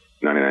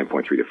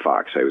 99.3 to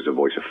Fox. I was the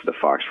voice of the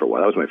Fox for a while.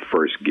 That was my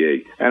first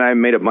gig. And I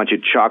made a bunch of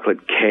chocolate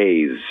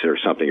K's or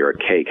something, or a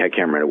cake. I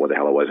can't remember what the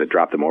hell it was. I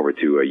dropped them over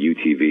to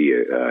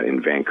UTV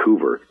in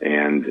Vancouver.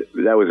 And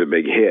that was a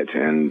big hit.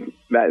 And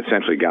that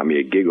essentially got me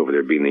a gig over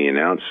there being the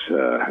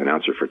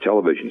announcer for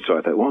television. So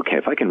I thought, well, okay,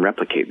 if I can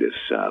replicate this,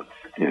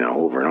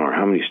 over and over,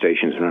 how many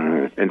stations?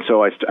 And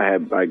so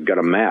I got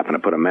a map, and I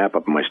put a map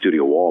up on my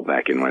studio wall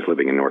back when I was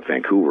living in North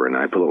Vancouver, and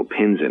I put little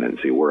pins in it and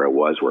see where I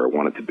was, where I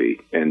wanted to be,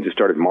 and just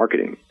started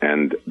marketing.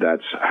 And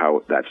that's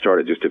how that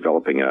started, just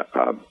developing a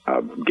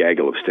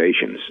gaggle of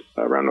stations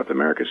around North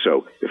America.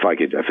 So I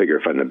figure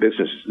if I'm in the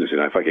business,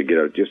 if I could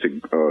get just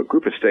a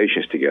group of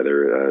stations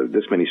together,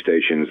 this many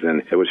stations,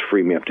 then it would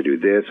free me up to do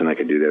this, and I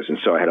could do this. And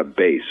so I had a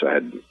base. I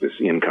had this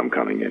income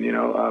coming in,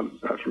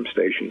 from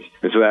stations.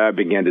 And so I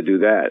began to do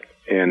that.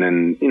 And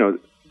then,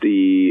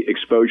 the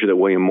exposure that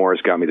William Morris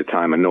got me at the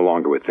time, I'm no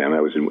longer with them. I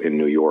was in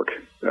New York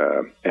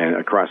and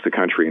across the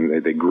country,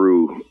 and they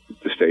grew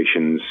the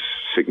stations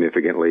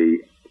significantly.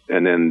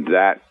 And then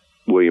that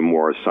William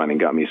Morris signing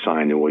got me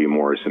signed to William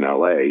Morris in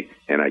L.A.,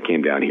 and I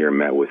came down here and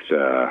met with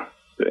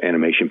the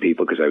animation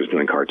people because I was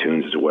doing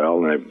cartoons as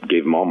well, and I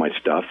gave them all my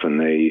stuff, and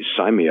they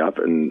signed me up,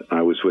 and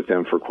I was with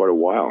them for quite a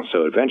while.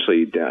 So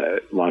eventually,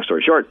 long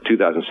story short,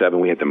 2007,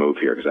 we had to move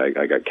here because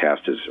I got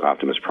cast as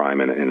Optimus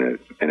Prime in an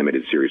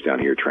animated series down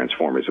here,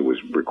 Transformers. It was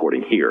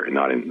recording here and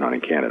not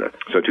in Canada.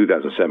 So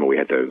 2007,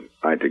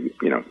 I had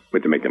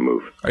to make the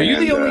move. Are you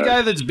the only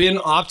guy that's been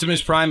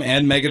Optimus Prime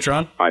and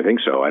Megatron? I think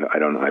so. I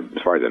don't know.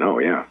 As far as I know,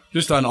 yeah.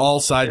 Just on all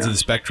sides of the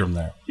spectrum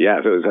there.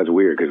 Yeah, so that's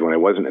weird because when I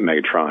wasn't at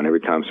Megatron, every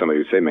time somebody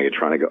would say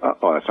Megatron, I go,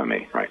 oh, that's not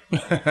me, right?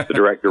 The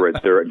director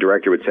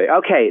would say,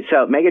 okay,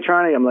 so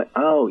Megatron, I'm like,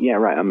 oh, yeah,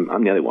 right,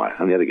 I'm the other one.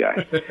 I'm the other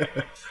guy.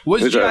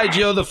 Was G.I.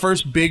 Joe the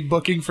first big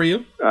booking for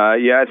you?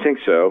 Yeah, I think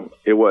so.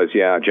 It was,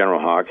 yeah, General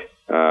Hawk.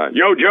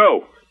 Yo,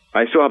 Joe!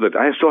 I still have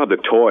the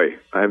toy.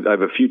 I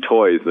have a few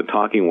toys, the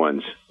talking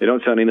ones. They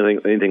don't sound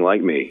anything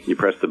like me. You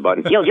press the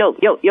button. Yo, Joe,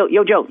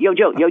 yo,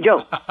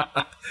 Joe.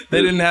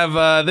 They didn't have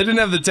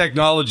the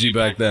technology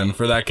back then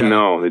for that kind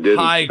of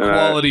high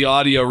quality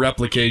audio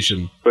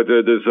replication. But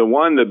there's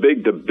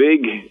the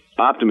big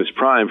Optimus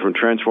Prime from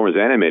Transformers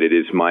Animated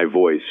is my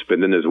voice. But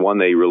then there's one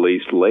they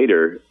released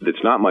later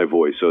that's not my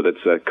voice, so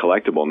that's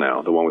collectible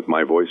now. The one with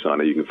my voice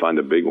on it, you can find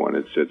the big one.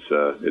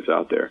 It's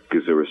out there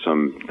because there was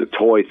the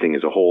toy thing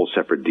is a whole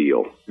separate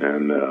deal,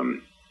 and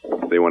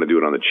they want to do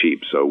it on the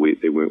cheap, so we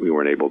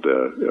weren't able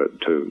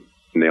to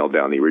nail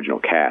down the original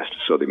cast,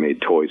 so they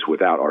made toys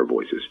without our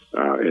voices,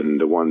 and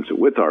the ones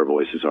with our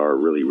voices are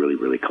really, really,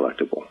 really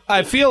collectible.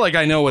 I feel like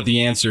I know what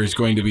the answer is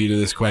going to be to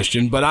this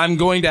question, but I'm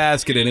going to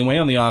ask it anyway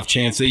on the off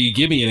chance that you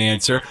give me an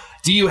answer.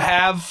 Do you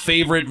have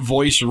favorite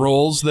voice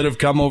roles that have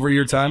come over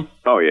your time?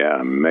 Oh yeah,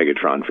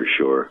 Megatron for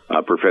sure.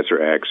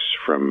 Professor X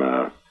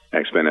from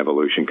X-Men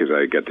Evolution, because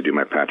I got to do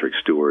my Patrick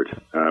Stewart.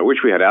 I wish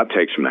we had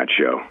outtakes from that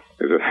show.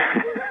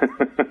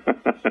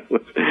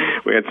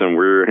 We had some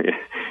weird,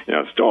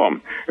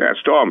 Storm. Yeah,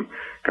 Storm.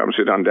 Come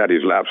sit on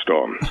Daddy's lap,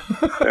 Storm.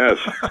 Yes.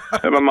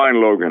 Never mind,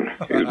 Logan.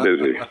 He's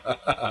busy.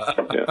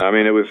 Yeah, I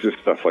mean, it was just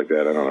stuff like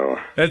that. I don't know.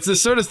 It's the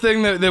sort of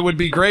thing that would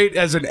be great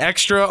as an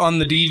extra on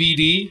the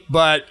DVD,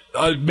 but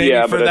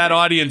maybe for that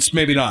audience,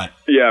 maybe not.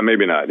 Yeah,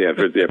 maybe not. Yeah,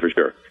 for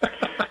sure.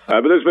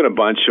 But there's been a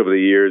bunch over the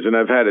years, and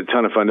I've had a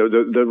ton of fun.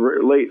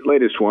 The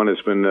latest one has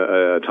been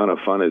a ton of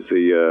fun. Is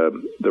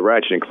the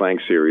Ratchet and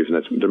Clank series,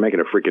 and they're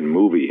making a freaking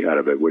movie out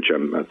of it, which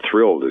I'm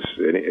thrilled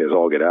as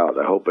all get out.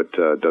 I hope it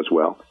does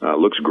well. It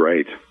looks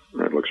great.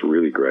 It looks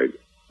really great.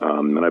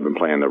 And I've been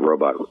playing the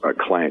robot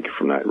Clank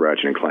from that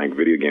Ratchet and Clank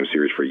video game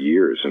series for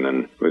years. And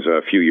then it was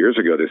a few years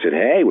ago they said,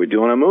 hey, we're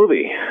doing a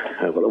movie.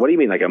 What do you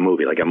mean like a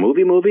movie? Like a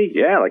movie?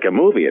 Yeah, like a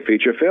movie, a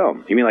feature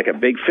film. You mean like a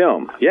big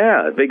film?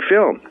 Yeah, a big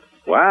film.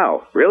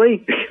 Wow,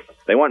 really?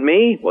 They want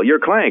me? Well, you're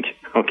Clank.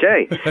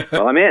 Okay,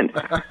 well, I'm in.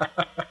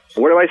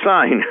 Where do I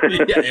sign?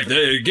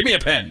 Give me a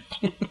pen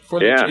before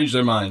they change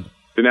their mind.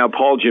 So now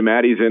Paul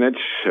Giamatti's in it,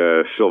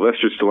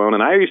 Sylvester Stallone,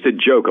 and I used to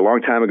joke a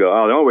long time ago,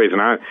 the only reason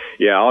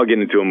I'll get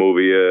into a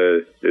movie,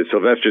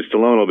 Sylvester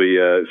Stallone will be,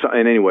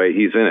 and anyway,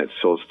 he's in it.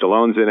 So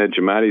Stallone's in it,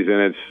 Giamatti's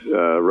in it,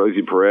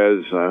 Rosie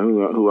Perez,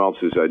 who else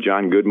is,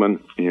 John Goodman,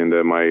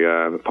 and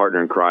my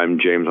partner in crime,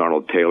 James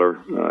Arnold Taylor,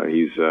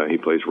 he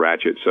plays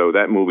Ratchet. So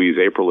that movie is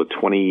April the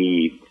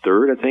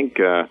 23rd, I think,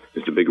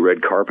 it's a big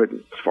red carpet.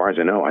 As far as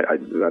I know,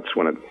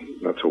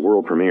 that's a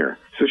world premiere.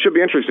 So it should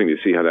be interesting to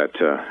see how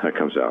that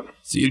comes out.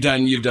 So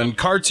you've done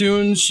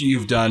cartoons,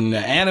 you've done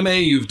anime,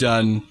 you've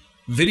done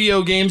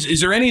video games. Is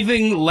there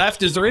anything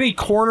left? Is there any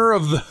corner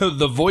of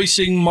the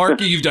voicing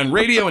market? You've done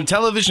radio and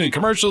television and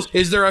commercials.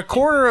 Is there a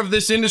corner of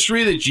this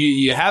industry that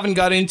you haven't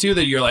got into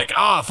that you're like,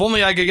 if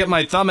only I could get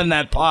my thumb in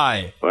that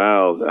pie?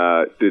 Well,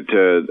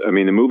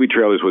 the movie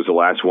trailers was the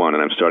last one,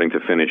 and I'm starting to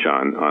finish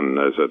on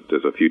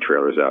there's a few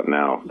trailers out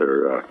now.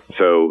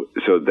 So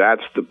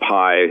that's the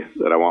pie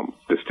that I want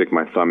to stick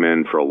my thumb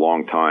in for a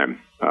long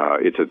time.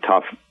 It's a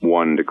tough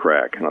one to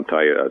crack, and I'll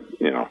tell you,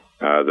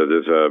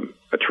 there's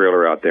a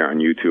trailer out there on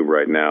YouTube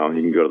right now.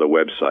 You can go to the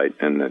website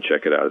and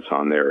check it out. It's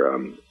on there.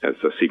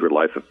 It's The Secret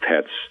Life of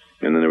Pets.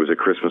 And then there was a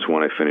Christmas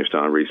one I finished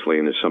on recently,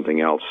 and there's something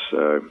else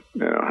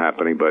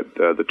happening. But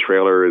the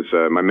trailer is,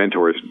 my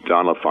mentor is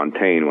Don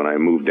LaFontaine. When I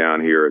moved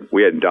down here,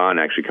 we had Don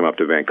actually come up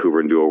to Vancouver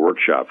and do a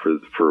workshop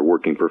for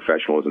working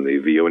professionals in the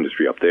VO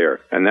industry up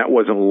there. And that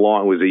wasn't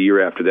long. It was a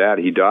year after that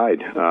he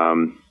died.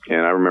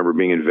 And I remember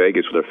being in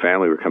Vegas with our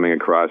family. We were coming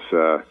across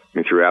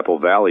through Apple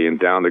Valley and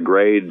down the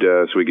grade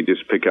so we could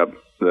just pick up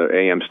the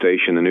AM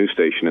station, the news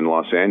station in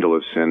Los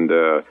Angeles, and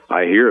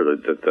I hear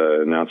that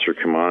the announcer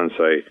come on and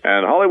say,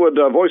 and Hollywood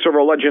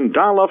voiceover legend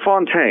Don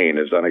LaFontaine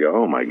is done. I go,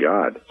 oh my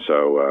God.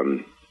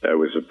 So that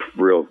was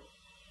a real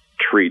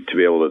treat to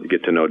be able to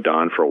get to know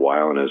Don for a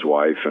while and his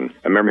wife. And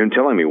I remember him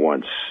telling me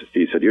once,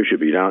 he said, you should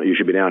be down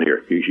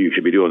here. You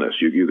should be doing this.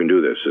 You can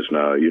do this. It's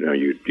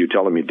you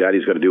telling me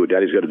Daddy's got to do what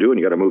Daddy's got to do, and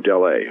you got to move to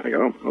LA. I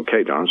go, oh,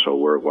 okay, Don. So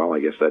I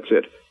guess that's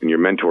it. And your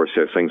mentor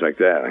says things like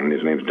that. And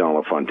his name's Don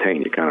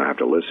LaFontaine. You kind of have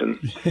to listen.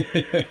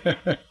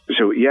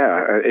 So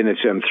and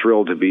I'm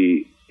thrilled to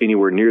be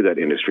anywhere near that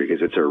industry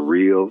because it's a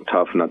real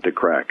tough nut to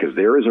crack because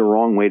there is a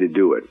wrong way to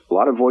do it. A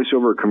lot of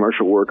voiceover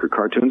commercial work or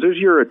cartoons, there's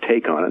your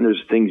take on it, and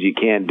there's things you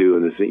can't do,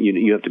 and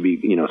you have to be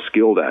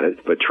skilled at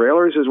it. But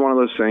trailers is one of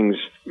those things.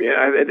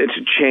 It's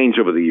changed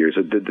over the years.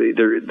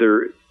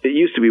 It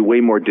used to be way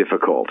more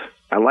difficult.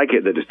 I like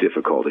it that it's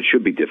difficult. It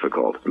should be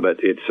difficult, but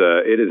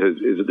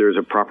there's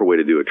a proper way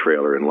to do a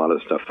trailer, and a lot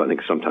of stuff I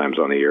think sometimes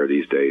on the air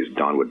these days,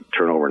 Don would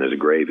turn over in his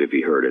grave if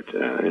he heard it.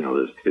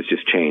 It's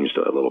just changed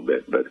a little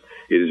bit, but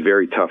it is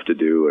very tough to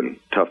do and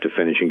tough to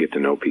finish and get to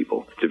know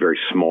people. It's a very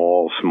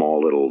small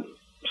little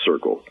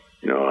circle.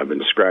 I've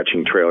been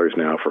scratching trailers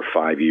now for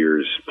 5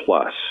 years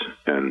plus,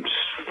 and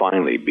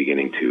finally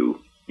beginning to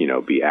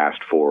be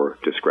asked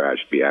to scratch,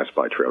 be asked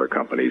by trailer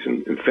companies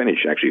and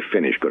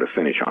go to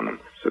finish on them.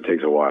 So it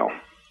takes a while.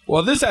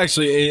 Well, this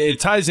actually, it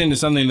ties into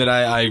something that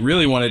I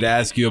really wanted to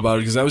ask you about,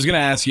 because I was going to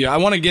ask you, I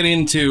want to get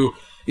into,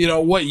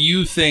 what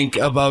you think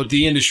about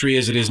the industry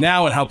as it is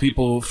now and how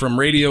people from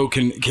radio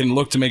can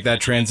look to make that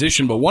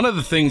transition. But one of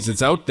the things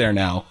that's out there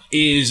now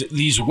is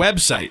these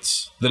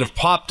websites that have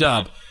popped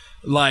up,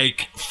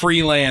 like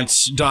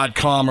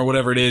freelance.com or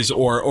whatever it is,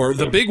 or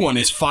the big one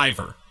is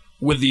Fiverr,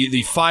 with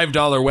the $5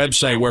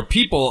 website where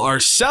people are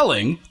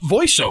selling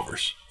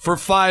voiceovers for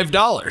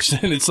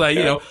 $5. And it's like,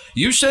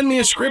 you send me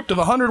a script of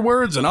 100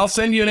 words and I'll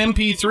send you an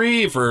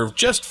MP3 for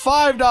just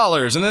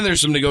 $5. And then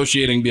there's some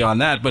negotiating beyond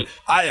that. But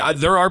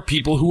there are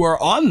people who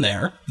are on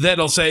there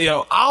that'll say,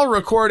 I'll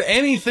record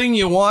anything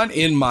you want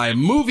in my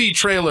movie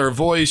trailer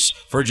voice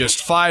for just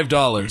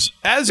 $5.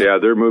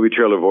 Their movie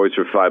trailer voice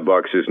for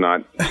 $5 is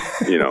not,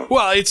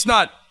 Well,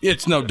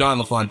 it's no Don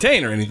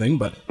LaFontaine or anything,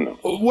 but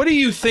what do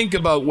you think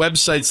about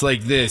websites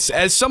like this?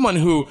 As someone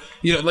who,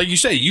 like you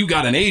say, you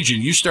got an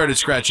agent, you started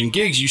scratching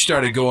gigs, you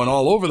started going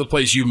all over the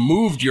place, you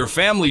moved your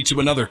family to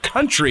another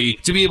country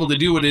to be able to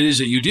do what it is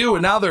that you do,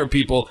 and now there are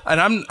people,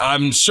 and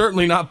I'm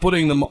certainly not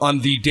putting them on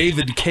the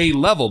David Kaye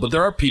level, but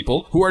there are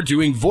people who are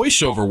doing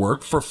voiceover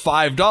work for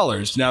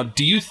 $5. Now,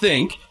 do you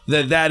think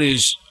that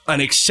is an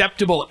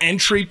acceptable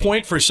entry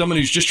point for someone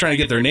who's just trying to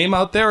get their name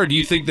out there, or do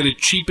you think that it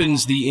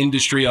cheapens the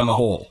industry on the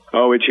whole?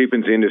 Oh, it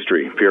cheapens the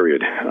industry,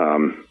 period.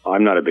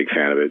 I'm not a big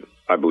fan of it.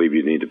 I believe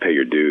you need to pay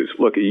your dues.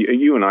 Look,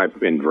 you and I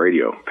in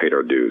radio paid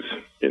our dues,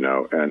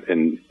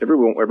 and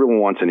everyone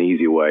wants an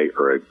easy way,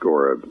 or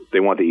they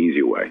want the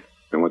easy way.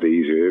 They want the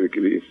easy.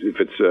 If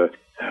it's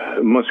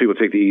most people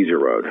take the easier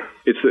road.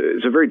 It's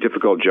a very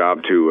difficult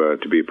job to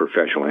be a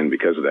professional in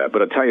because of that.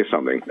 But I'll tell you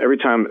something. Every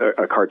time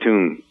a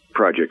cartoon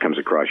project comes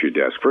across your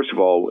desk, first of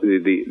all,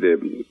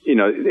 the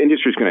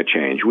industry's going to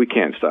change. We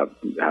can't stop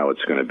how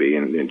it's going to be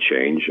and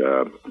change.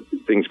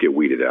 Things get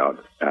weeded out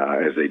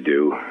as they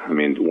do. I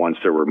mean, once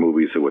there were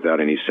movies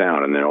without any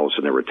sound, and then all of a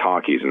sudden there were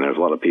talkies, and there's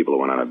a lot of people that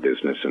went out of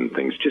business, and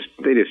things just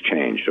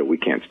changed. So we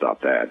can't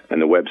stop that.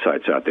 And the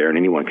website's out there, and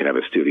anyone can have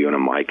a studio and a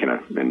mic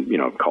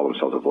and call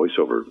themselves a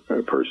voiceover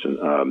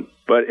person.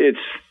 But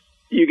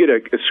you get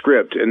a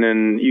script, and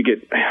then you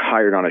get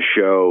hired on a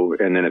show,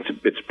 and then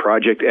it's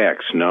Project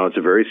X. No, it's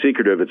a very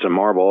secretive. It's a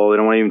marble. They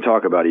don't want to even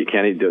talk about it.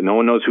 No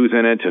one knows who's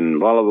in it, and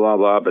blah, blah, blah,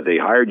 blah. But they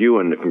hired you,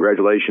 and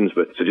congratulations.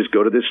 So just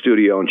go to this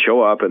studio and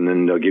show up, and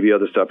then they'll give you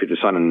other stuff. You have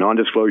to sign a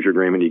non-disclosure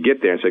agreement. You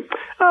get there and say,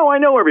 oh, I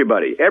know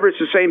everybody. It's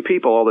the same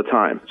people all the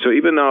time. So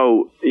even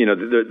though,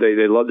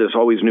 they love, there's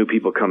always new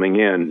people coming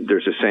in,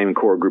 there's the same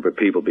core group of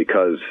people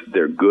because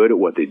they're good at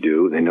what they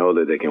do. They know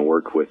that they can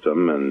work with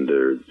them,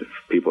 and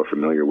people are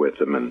familiar with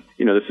them. And,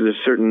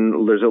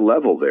 there's a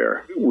level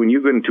there. When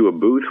you go into a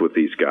booth with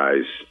these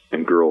guys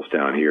and girls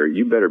down here,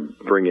 you better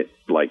bring it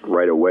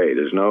right away.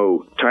 There's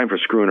no time for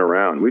screwing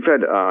around. We've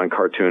had on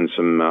cartoons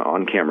some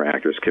on-camera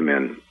actors come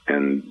in,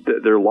 and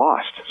they're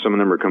lost. Some of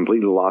them are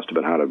completely lost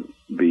about how to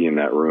be in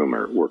that room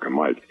or work a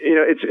mic.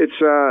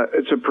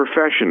 It's a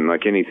profession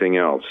like anything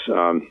else.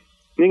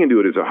 You can do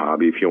it as a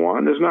hobby if you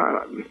want.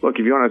 Look,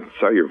 if you want to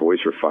sell your voice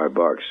for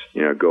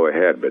 $5, go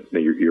ahead, but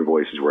your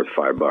voice is worth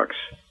 $5.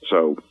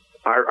 So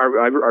I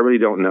really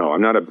don't know.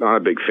 I'm not a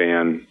big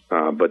fan,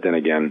 but then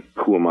again,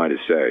 who am I to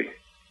say?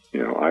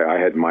 I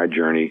had my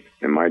journey,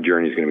 and my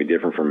journey is going to be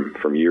different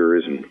from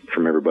yours and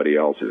from everybody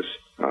else's.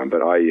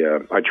 But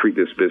I treat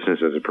this business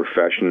as a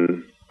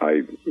profession.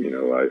 I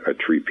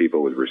treat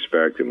people with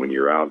respect, and when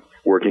you're out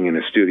working in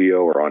a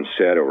studio or on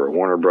set or at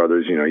Warner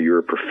Brothers, you're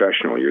a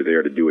professional. You're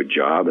there to do a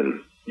job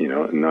and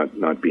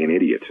not be an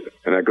idiot.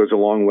 And that goes a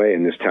long way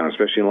in this town,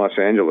 especially in Los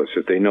Angeles.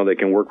 If they know they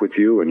can work with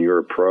you and you're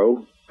a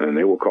pro, and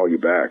they will call you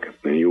back,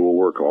 and you will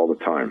work all the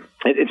time.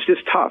 It's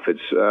just tough.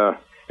 It's a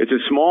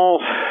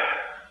small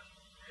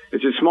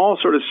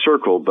sort of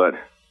circle, but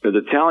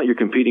the talent you're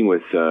competing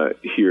with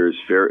here is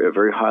a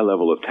very high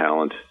level of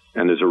talent,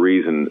 and there's a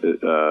reason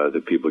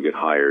that people get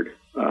hired.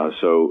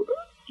 So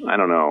I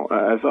don't know.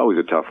 It's always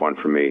a tough one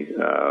for me.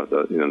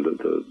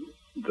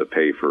 The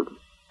pay for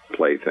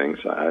play things.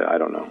 I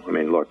don't know. I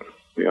mean, look.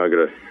 I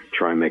got to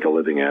try and make a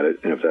living at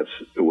it, and if that's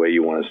the way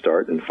you want to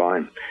start, then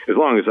fine. As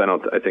long as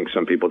I think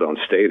some people don't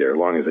stay there. As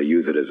long as they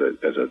use it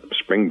as a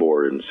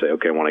springboard and say,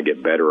 okay, I want to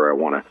get better, or I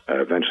want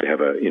to eventually have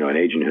an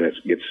agent who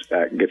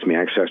gets me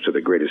access to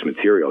the greatest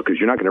material. Because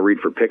you're not going to read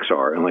for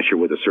Pixar unless you're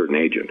with a certain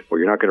agent, or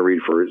you're not going to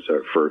read for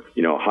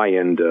high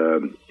end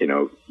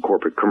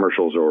corporate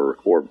commercials or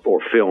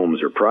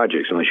films or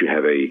projects unless you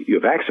have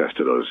access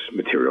to those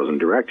materials and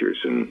directors.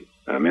 And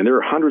there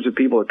are hundreds of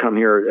people that come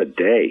here a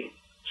day.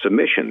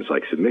 Submissions,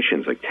 like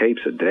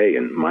tapes a day.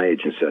 And my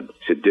agent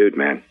said, dude,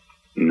 man,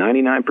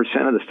 99%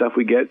 of the stuff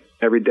we get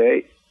every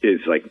day is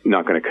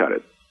not going to cut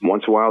it.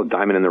 Once in a while,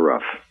 diamond in the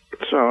rough.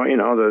 So,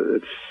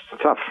 it's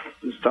tough.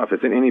 It's tough.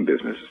 It's in any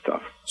business. It's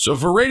tough. So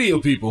for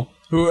radio people,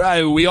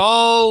 we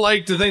all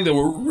like to think that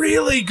we're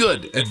really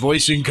good at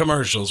voicing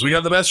commercials. We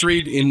got the best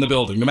read in the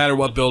building, no matter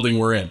what building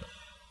we're in.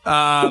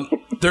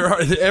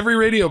 Every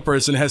radio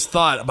person has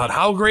thought about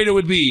how great it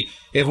would be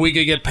if we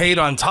could get paid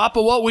on top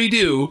of what we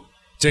do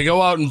to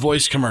go out and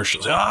voice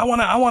commercials. I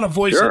want to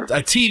voice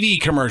a TV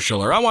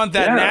commercial, or I want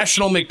that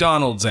national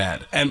McDonald's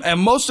ad.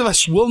 And most of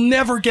us will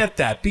never get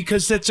that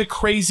because that's a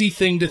crazy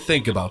thing to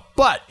think about.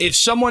 But if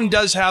someone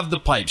does have the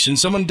pipes and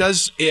someone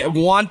does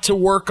want to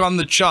work on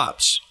the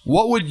chops,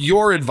 what would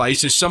your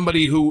advice as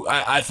somebody who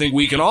I think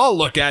we can all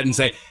look at and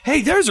say, hey,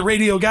 there's a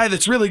radio guy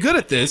that's really good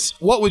at this.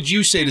 What would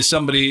you say to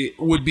somebody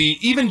would be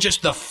even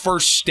just the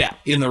first step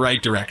in the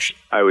right direction?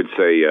 I would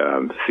say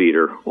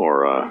theater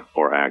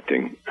or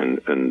acting, and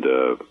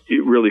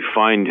you really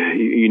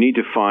you need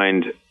to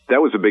find.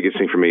 That was the biggest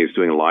thing for me, is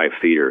doing live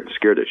theater. It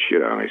scared the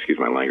shit out of me, excuse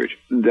my language.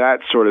 That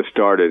sort of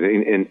started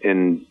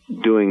in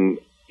doing,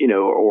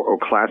 or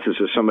classes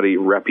with somebody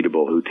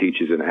reputable who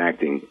teaches an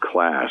acting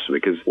class,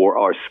 because,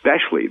 or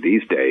especially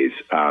these days,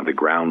 the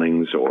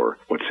Groundlings, or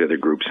what's the other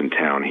groups in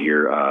town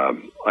here,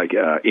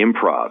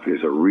 improv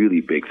is a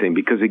really big thing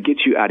because it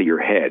gets you out of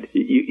your head.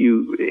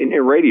 In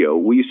radio,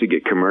 we used to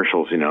get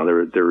commercials,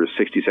 there was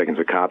 60 seconds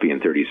of copy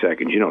in 30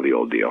 seconds, the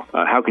old deal.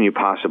 How can you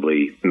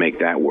possibly make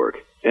that work?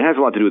 It has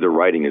a lot to do with the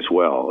writing as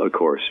well, of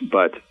course,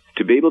 but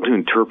to be able to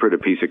interpret a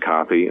piece of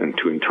copy and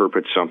to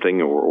interpret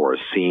something or a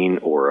scene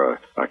or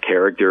a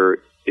character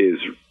is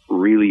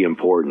really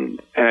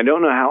important. And I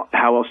don't know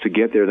how else to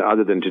get there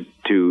other than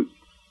to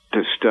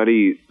to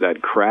study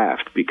that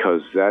craft,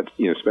 because that,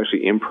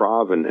 especially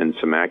improv and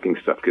some acting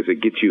stuff, because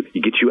it gets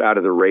you out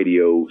of the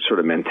radio sort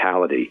of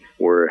mentality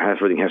where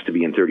everything has to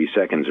be in 30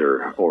 seconds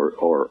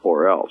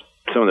or else.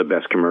 Some of the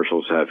best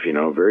commercials have,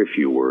 very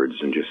few words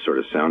and just sort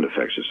of sound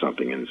effects or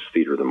something, and it's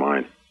theater of the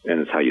mind,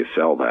 and it's how you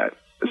sell that.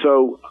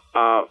 So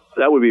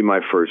that would be my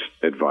first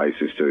advice: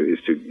 is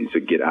to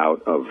get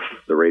out of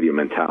the radio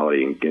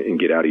mentality and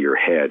get out of your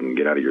head and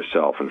get out of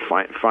yourself and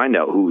find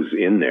out who's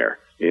in there.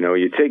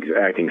 You take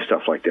acting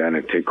stuff like that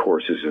and take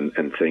courses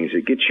and things.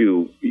 It gets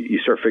you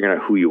start figuring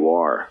out who you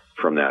are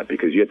from that,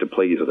 because you have to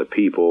play these other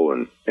people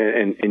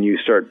and you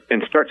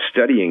start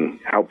studying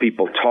how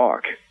people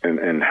talk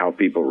and how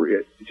people.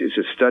 It's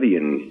a study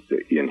in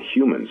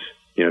humans.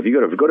 If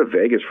you go to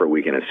Vegas for a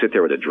weekend and sit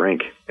there with a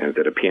drink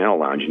at a piano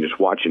lounge and just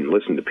watch and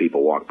listen to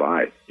people walk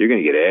by, you're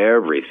going to get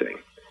everything.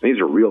 These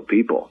are real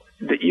people.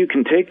 That you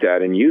can take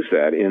that and use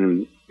that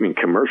in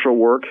commercial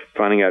work,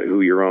 finding out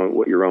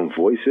what your own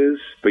voice is.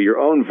 But your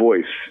own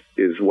voice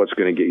is what's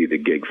going to get you the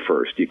gig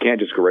first. You can't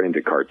just go right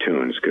into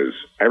cartoons, because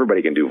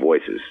everybody can do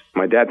voices.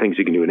 My dad thinks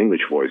he can do an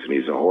English voice, and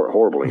he's a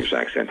horrible English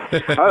accent.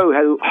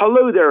 Oh,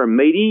 hello there,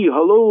 matey.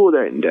 Hello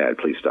there. And Dad,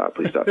 please stop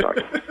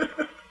talking.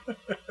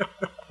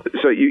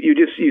 So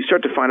you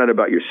start to find out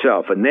about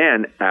yourself, and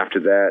then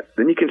after that,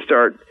 then you can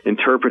start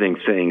interpreting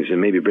things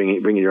and maybe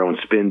bringing your own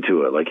spin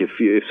to it. Like if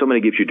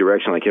somebody gives you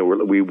direction, like,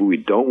 we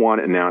don't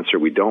want an announcer,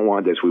 we don't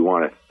want this, we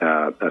want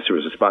so there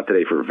was a spot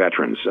today for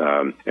veterans,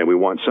 and we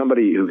want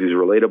somebody who's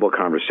relatable,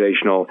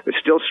 conversational, but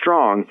still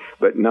strong,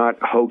 but not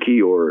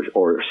hokey or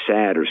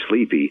sad or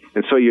sleepy.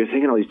 And so you're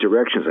thinking all these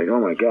directions, like, oh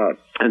my God.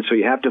 And so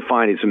you have to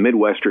find, it's a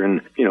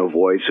Midwestern,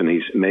 voice, and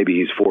he's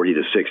 40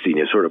 to 60, and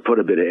you sort of put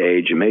a bit of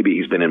age, and maybe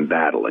he's been in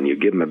battle, and you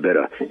give him a bit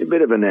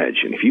of an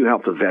edge. And if you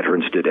help the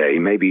veterans today,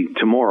 maybe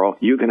tomorrow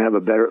you can have a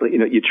better,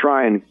 you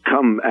try and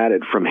come at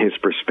it from his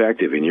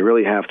perspective, and you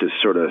really have to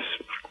sort of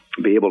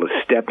be able to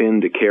step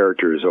into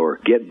characters or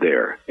get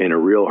there in a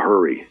real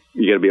hurry.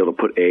 You got to be able to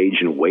put age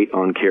and weight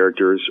on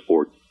characters,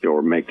 or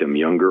make them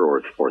younger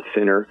or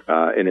thinner,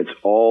 and it's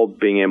all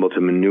being able to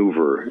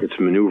maneuver. It's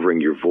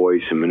maneuvering your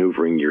voice and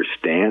maneuvering your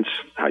stance,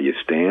 how you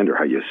stand or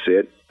how you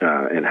sit,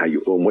 and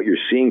what you're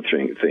seeing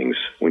things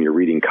when you're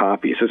reading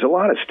copy. So there's a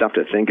lot of stuff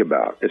to think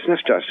about. It's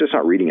just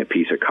not reading a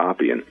piece of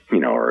copy and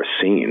or a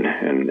scene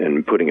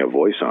and putting a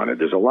voice on it.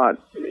 There's a lot.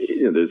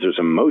 There's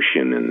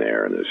emotion in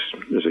there.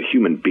 There's a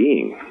human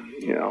being.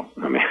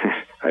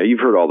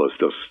 You've heard all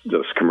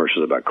those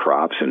commercials about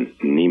crops and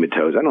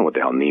nematodes. I don't know what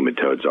the hell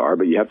nematodes are,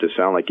 but you have to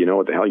sound like you know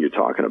what the hell you're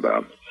talking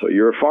about. So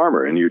you're a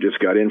farmer, and you just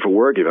got in for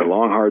work. You've had a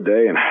long, hard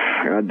day, and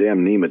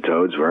goddamn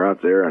nematodes were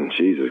out there, and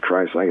Jesus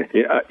Christ.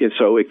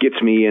 So it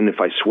gets me in if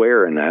I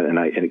swear in that, and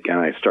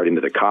I start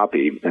into the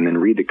copy, and then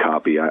read the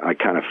copy, I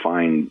kind of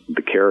find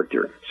the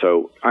character.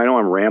 So I know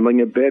I'm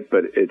rambling a bit,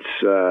 but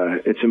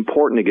it's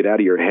important to get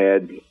out of your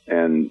head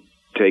and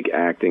take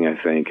acting,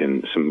 I think,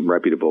 and some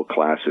reputable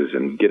classes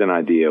and get an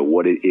idea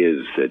what it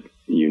is that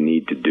you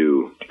need to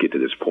do to get to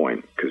this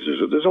point, because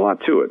there's a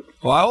lot to it.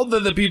 Well, I hope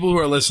that the people who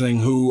are listening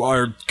who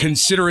are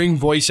considering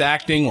voice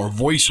acting or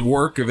voice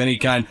work of any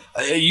kind,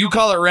 you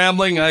call it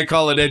rambling, I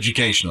call it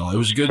educational. It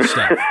was good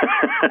stuff.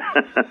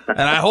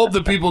 And I hope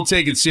that people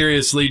take it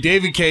seriously.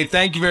 David Kaye,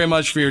 thank you very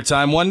much for your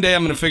time. One day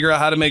I'm going to figure out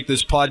how to make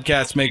this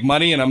podcast make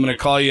money, and I'm going to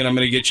call you and I'm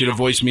going to get you to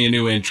voice me a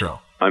new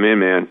intro. I'm in,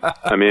 man.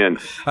 I'm in.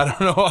 I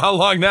don't know how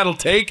long that'll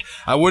take.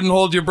 I wouldn't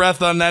hold your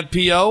breath on that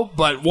PO,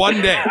 but one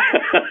day.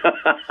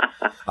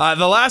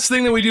 The last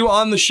thing that we do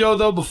on the show,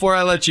 though, before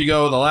I let you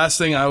go, the last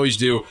thing I always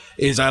do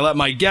is I let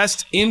my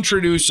guests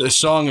introduce a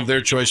song of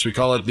their choice. We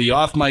call it the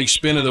off-mic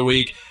spin of the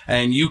week,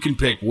 and you can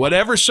pick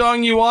whatever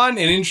song you want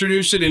and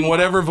introduce it in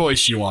whatever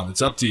voice you want.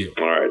 It's up to you.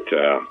 All right.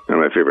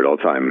 One of my favorite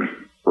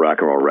all-time rock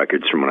and roll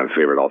records from one of my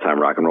favorite all-time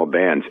rock and roll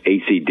bands,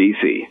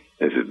 AC/DC.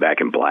 This is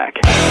Back in Black.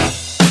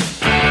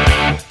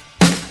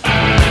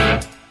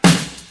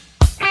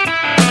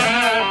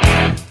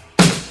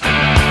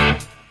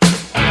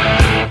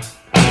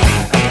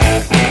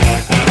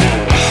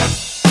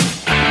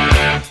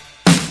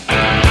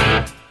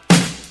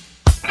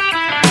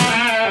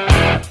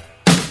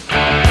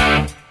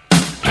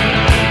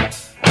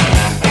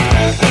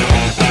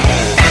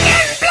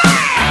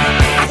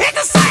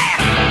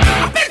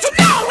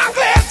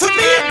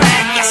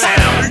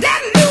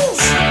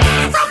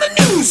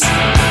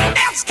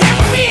 That's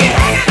kept me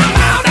hanging.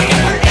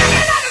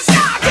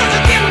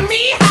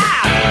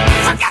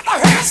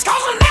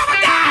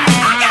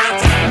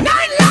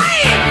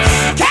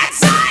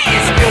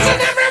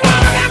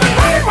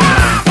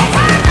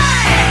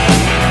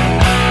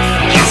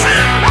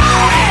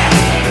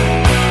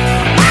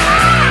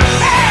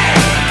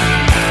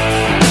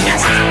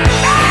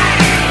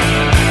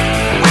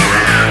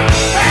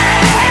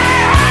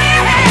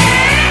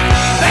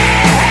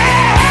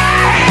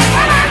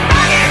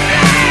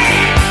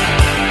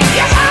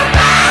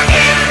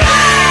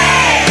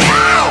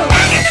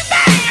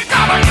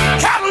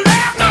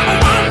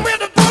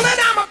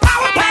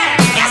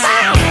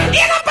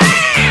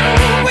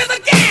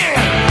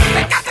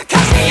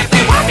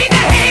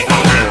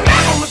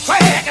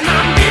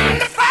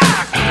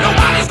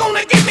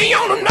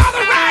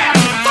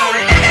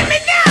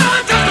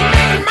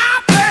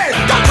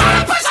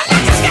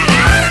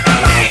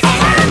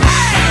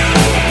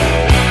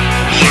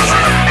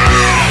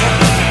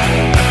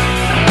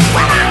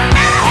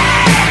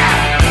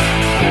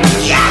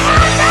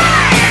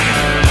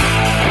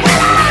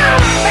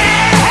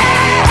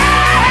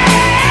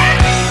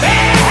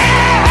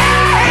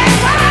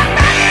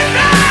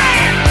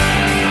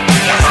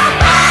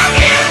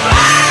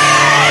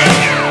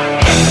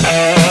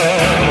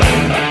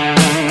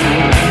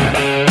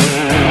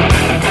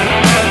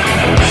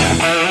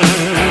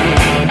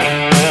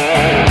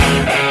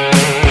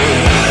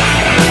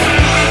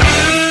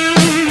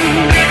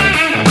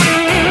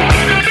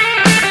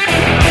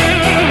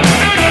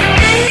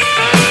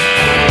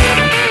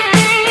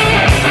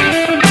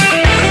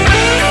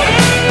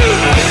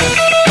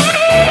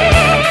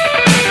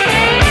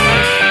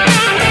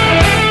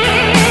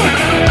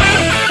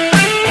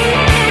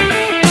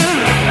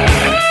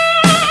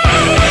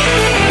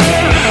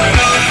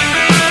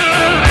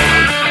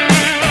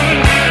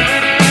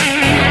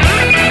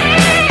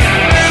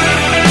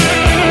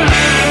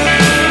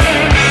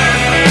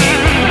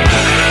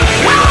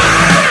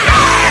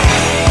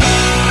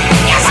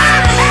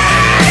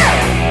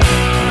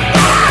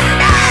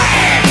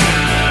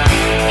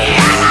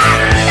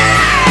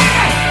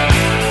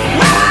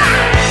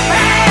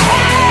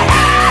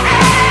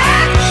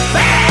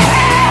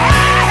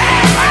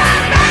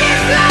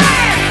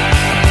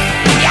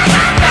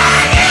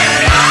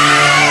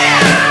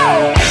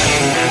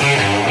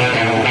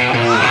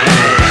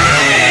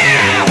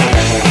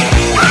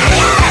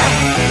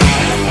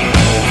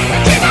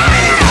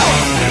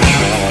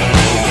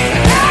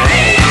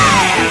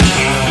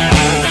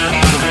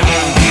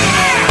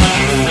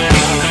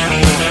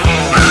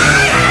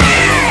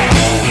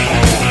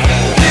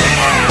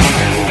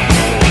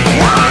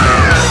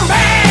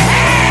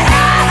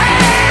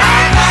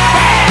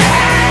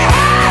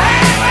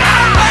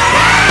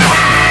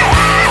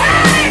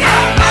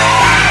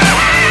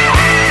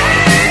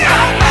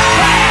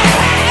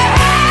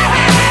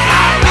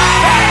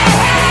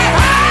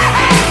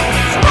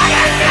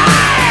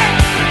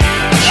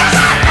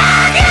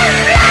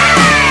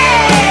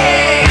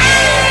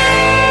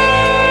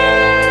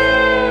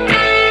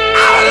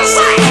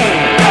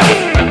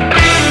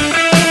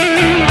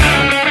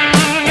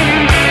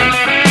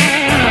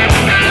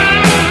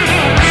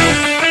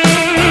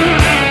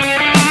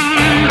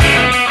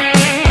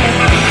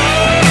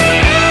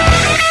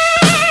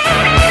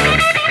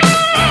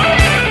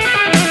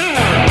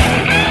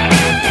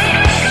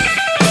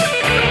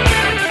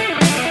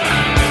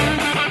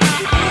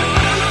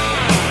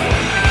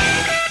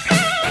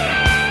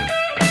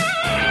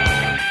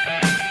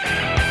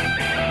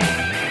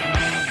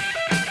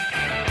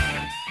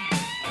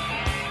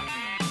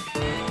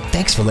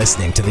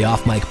 listening to the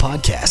Off Mic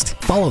Podcast.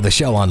 Follow the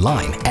show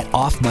online at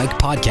Off Mic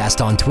Podcast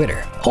on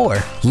Twitter,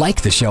 or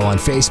like the show on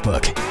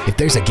Facebook. If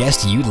there's a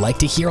guest you'd like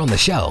to hear on the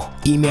show,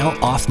 email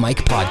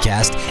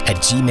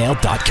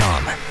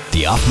offmicpodcast@gmail.com.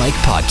 The Off Mic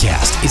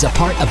Podcast is a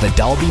part of the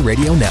Dalby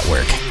Radio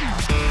Network.